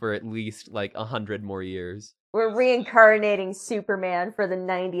this for at least like 100 more years. We're reincarnating Superman for the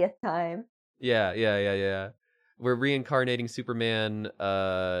 90th time. Yeah. We're reincarnating Superman.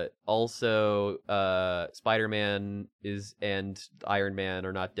 Also, Spider-Man and Iron Man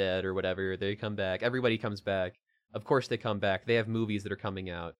are not dead or whatever. They come back. Everybody comes back. Of course they come back. They have movies that are coming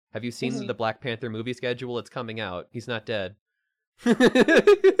out. Have you seen the Black Panther movie schedule? It's coming out. He's not dead.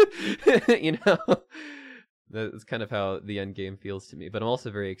 You know? That's kind of how the end game feels to me. But I'm also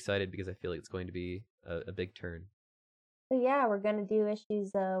very excited because I feel like it's going to be a big turn. So yeah, we're going to do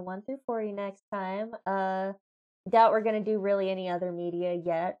issues 1 through 40 next time. Doubt we're going to do really any other media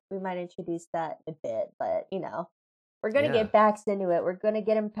yet. We might introduce that in a bit, but you know, we're going to get Bax into it. We're going to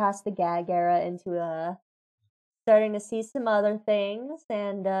get him past the gag era into starting to see some other things,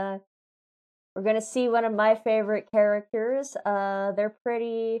 and we're going to see one of my favorite characters. They're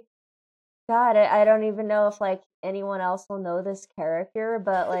pretty... God, I don't even know if like anyone else will know this character,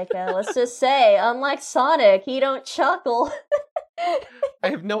 but like let's just say, unlike Sonic, he don't chuckle. I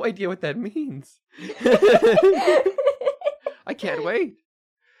have no idea what that means. I can't wait.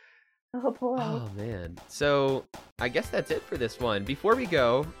 Oh boy. Oh man. So I guess that's it for this one. Before we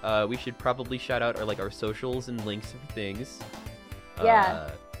go, we should probably shout out our socials and links and things.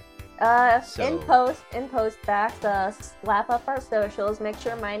 Yeah. In post Bax, slap up our socials. Make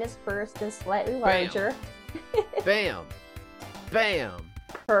sure mine is first and slightly larger. Bam.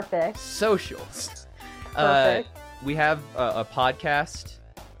 Perfect. Socials. Perfect. We have a podcast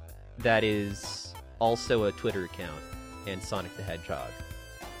that is also a Twitter account, and Sonic the Hedgehog.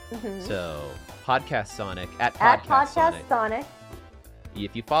 Mm-hmm. So, Podcast Sonic at Podcast Sonic.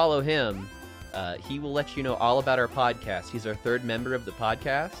 If you follow him, he will let you know all about our podcast. He's our 3rd member of the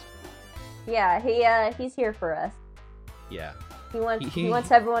podcast. Yeah, he's here for us. Yeah. He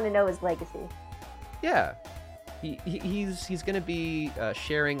wants everyone to know his legacy. Yeah. He's going to be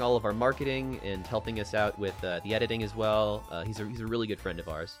sharing all of our marketing and helping us out with the editing as well. He's a really good friend of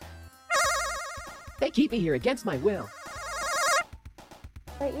ours. They keep me here against my will.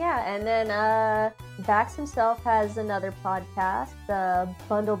 But yeah, and then Bax himself has another podcast,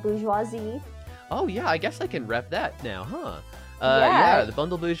 Bundle Bourgeoisie. Oh yeah, I guess I can rep that now, huh? Yeah, the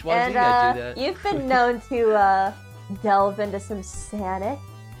Bundle Bourgeoisie, and, I do that. You've been known to delve into some Sonic.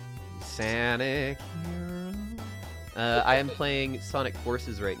 I am playing Sonic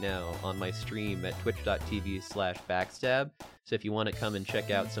Forces right now on my stream at twitch.tv/backstab. So if you want to come and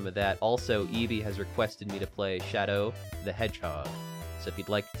check out some of that. Also, Evie has requested me to play Shadow the Hedgehog. So if you'd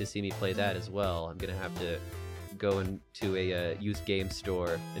like to see me play that as well, I'm going to have to go into a used game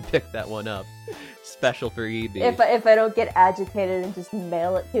store and pick that one up. Special for Evie. If I don't get agitated and just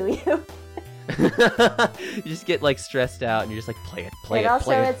mail it to you. You just get stressed out and you're just play it. And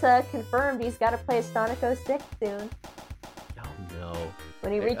also it's confirmed he's got to play Sonic 06 soon. Oh no.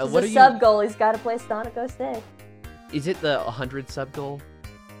 When he reaches the sub goal, he's got to play Sonic 06. Is it the 100 sub goal?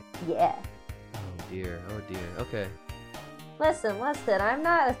 Yeah. Oh dear. Okay. Listen, I'm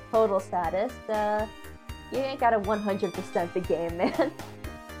not a total sadist. You ain't gotta 100% the game, man.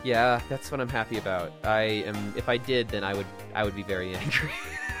 Yeah, that's what I'm happy about. If I did, then I would be very angry.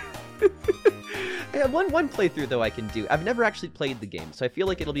 Yeah, one playthrough though I can do. I've never actually played the game, so I feel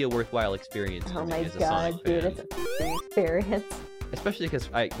like it'll be a worthwhile experience for Oh me my as a god, Sonic dude, fan. it's a fucking experience. Especially because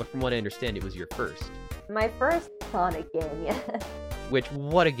from what I understand, it was your first. My first Sonic game, yeah. Which,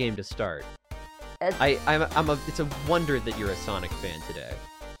 what a game to start. It's, It's a wonder that you're a Sonic fan today.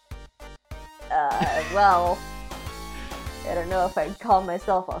 well, I don't know if I'd call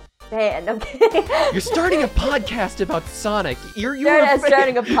myself a fan. I'm kidding. You're starting a podcast about Sonic. You're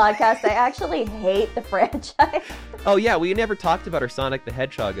Starting a podcast. I actually hate the franchise. Oh yeah, we never talked about our Sonic the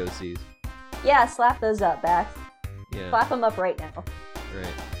Hedgehog OCs. Yeah, slap those up, Bax. Yeah, Slap them up right now.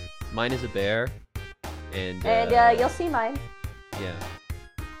 right. Mine is a bear, and You'll see mine. yeah.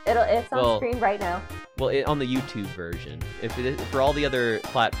 It's on Well, screen right now. Well, on the YouTube version. For all the other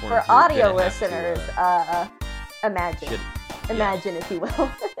platforms. For you're audio gonna have to, listeners, imagine. should- Imagine, if you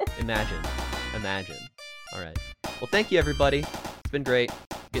will. Imagine. All right. Well, thank you, everybody. It's been great.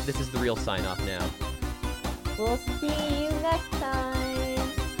 This is the real sign-off now. We'll see you next time.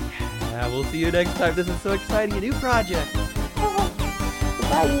 Yeah, we'll see you next time. This is so exciting. A new project.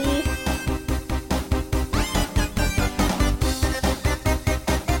 Bye.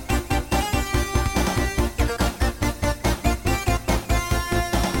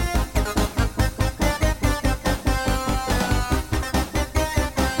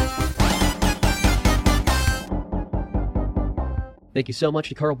 Thank you so much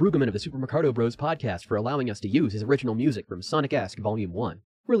to Carl Brueggemann of the Super Mercado Bros podcast for allowing us to use his original music from Sonic-esque Volume 1.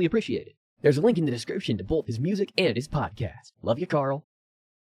 Really appreciate it. There's a link in the description to both his music and his podcast. Love you, Carl.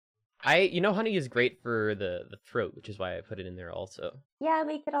 Honey is great for the throat, which is why I put it in there also. Yeah,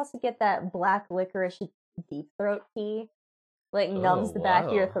 we could also get that black licorice deep throat tea. Like, numbs the back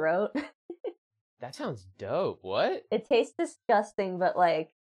of your wow. throat. That sounds dope. What? It tastes disgusting, but like,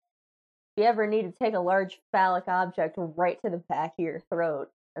 if you ever need to take a large phallic object right to the back of your throat,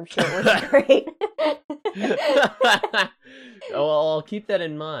 I'm sure it works great. Oh, well, I'll keep that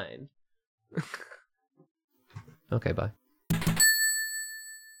in mind. Okay, bye.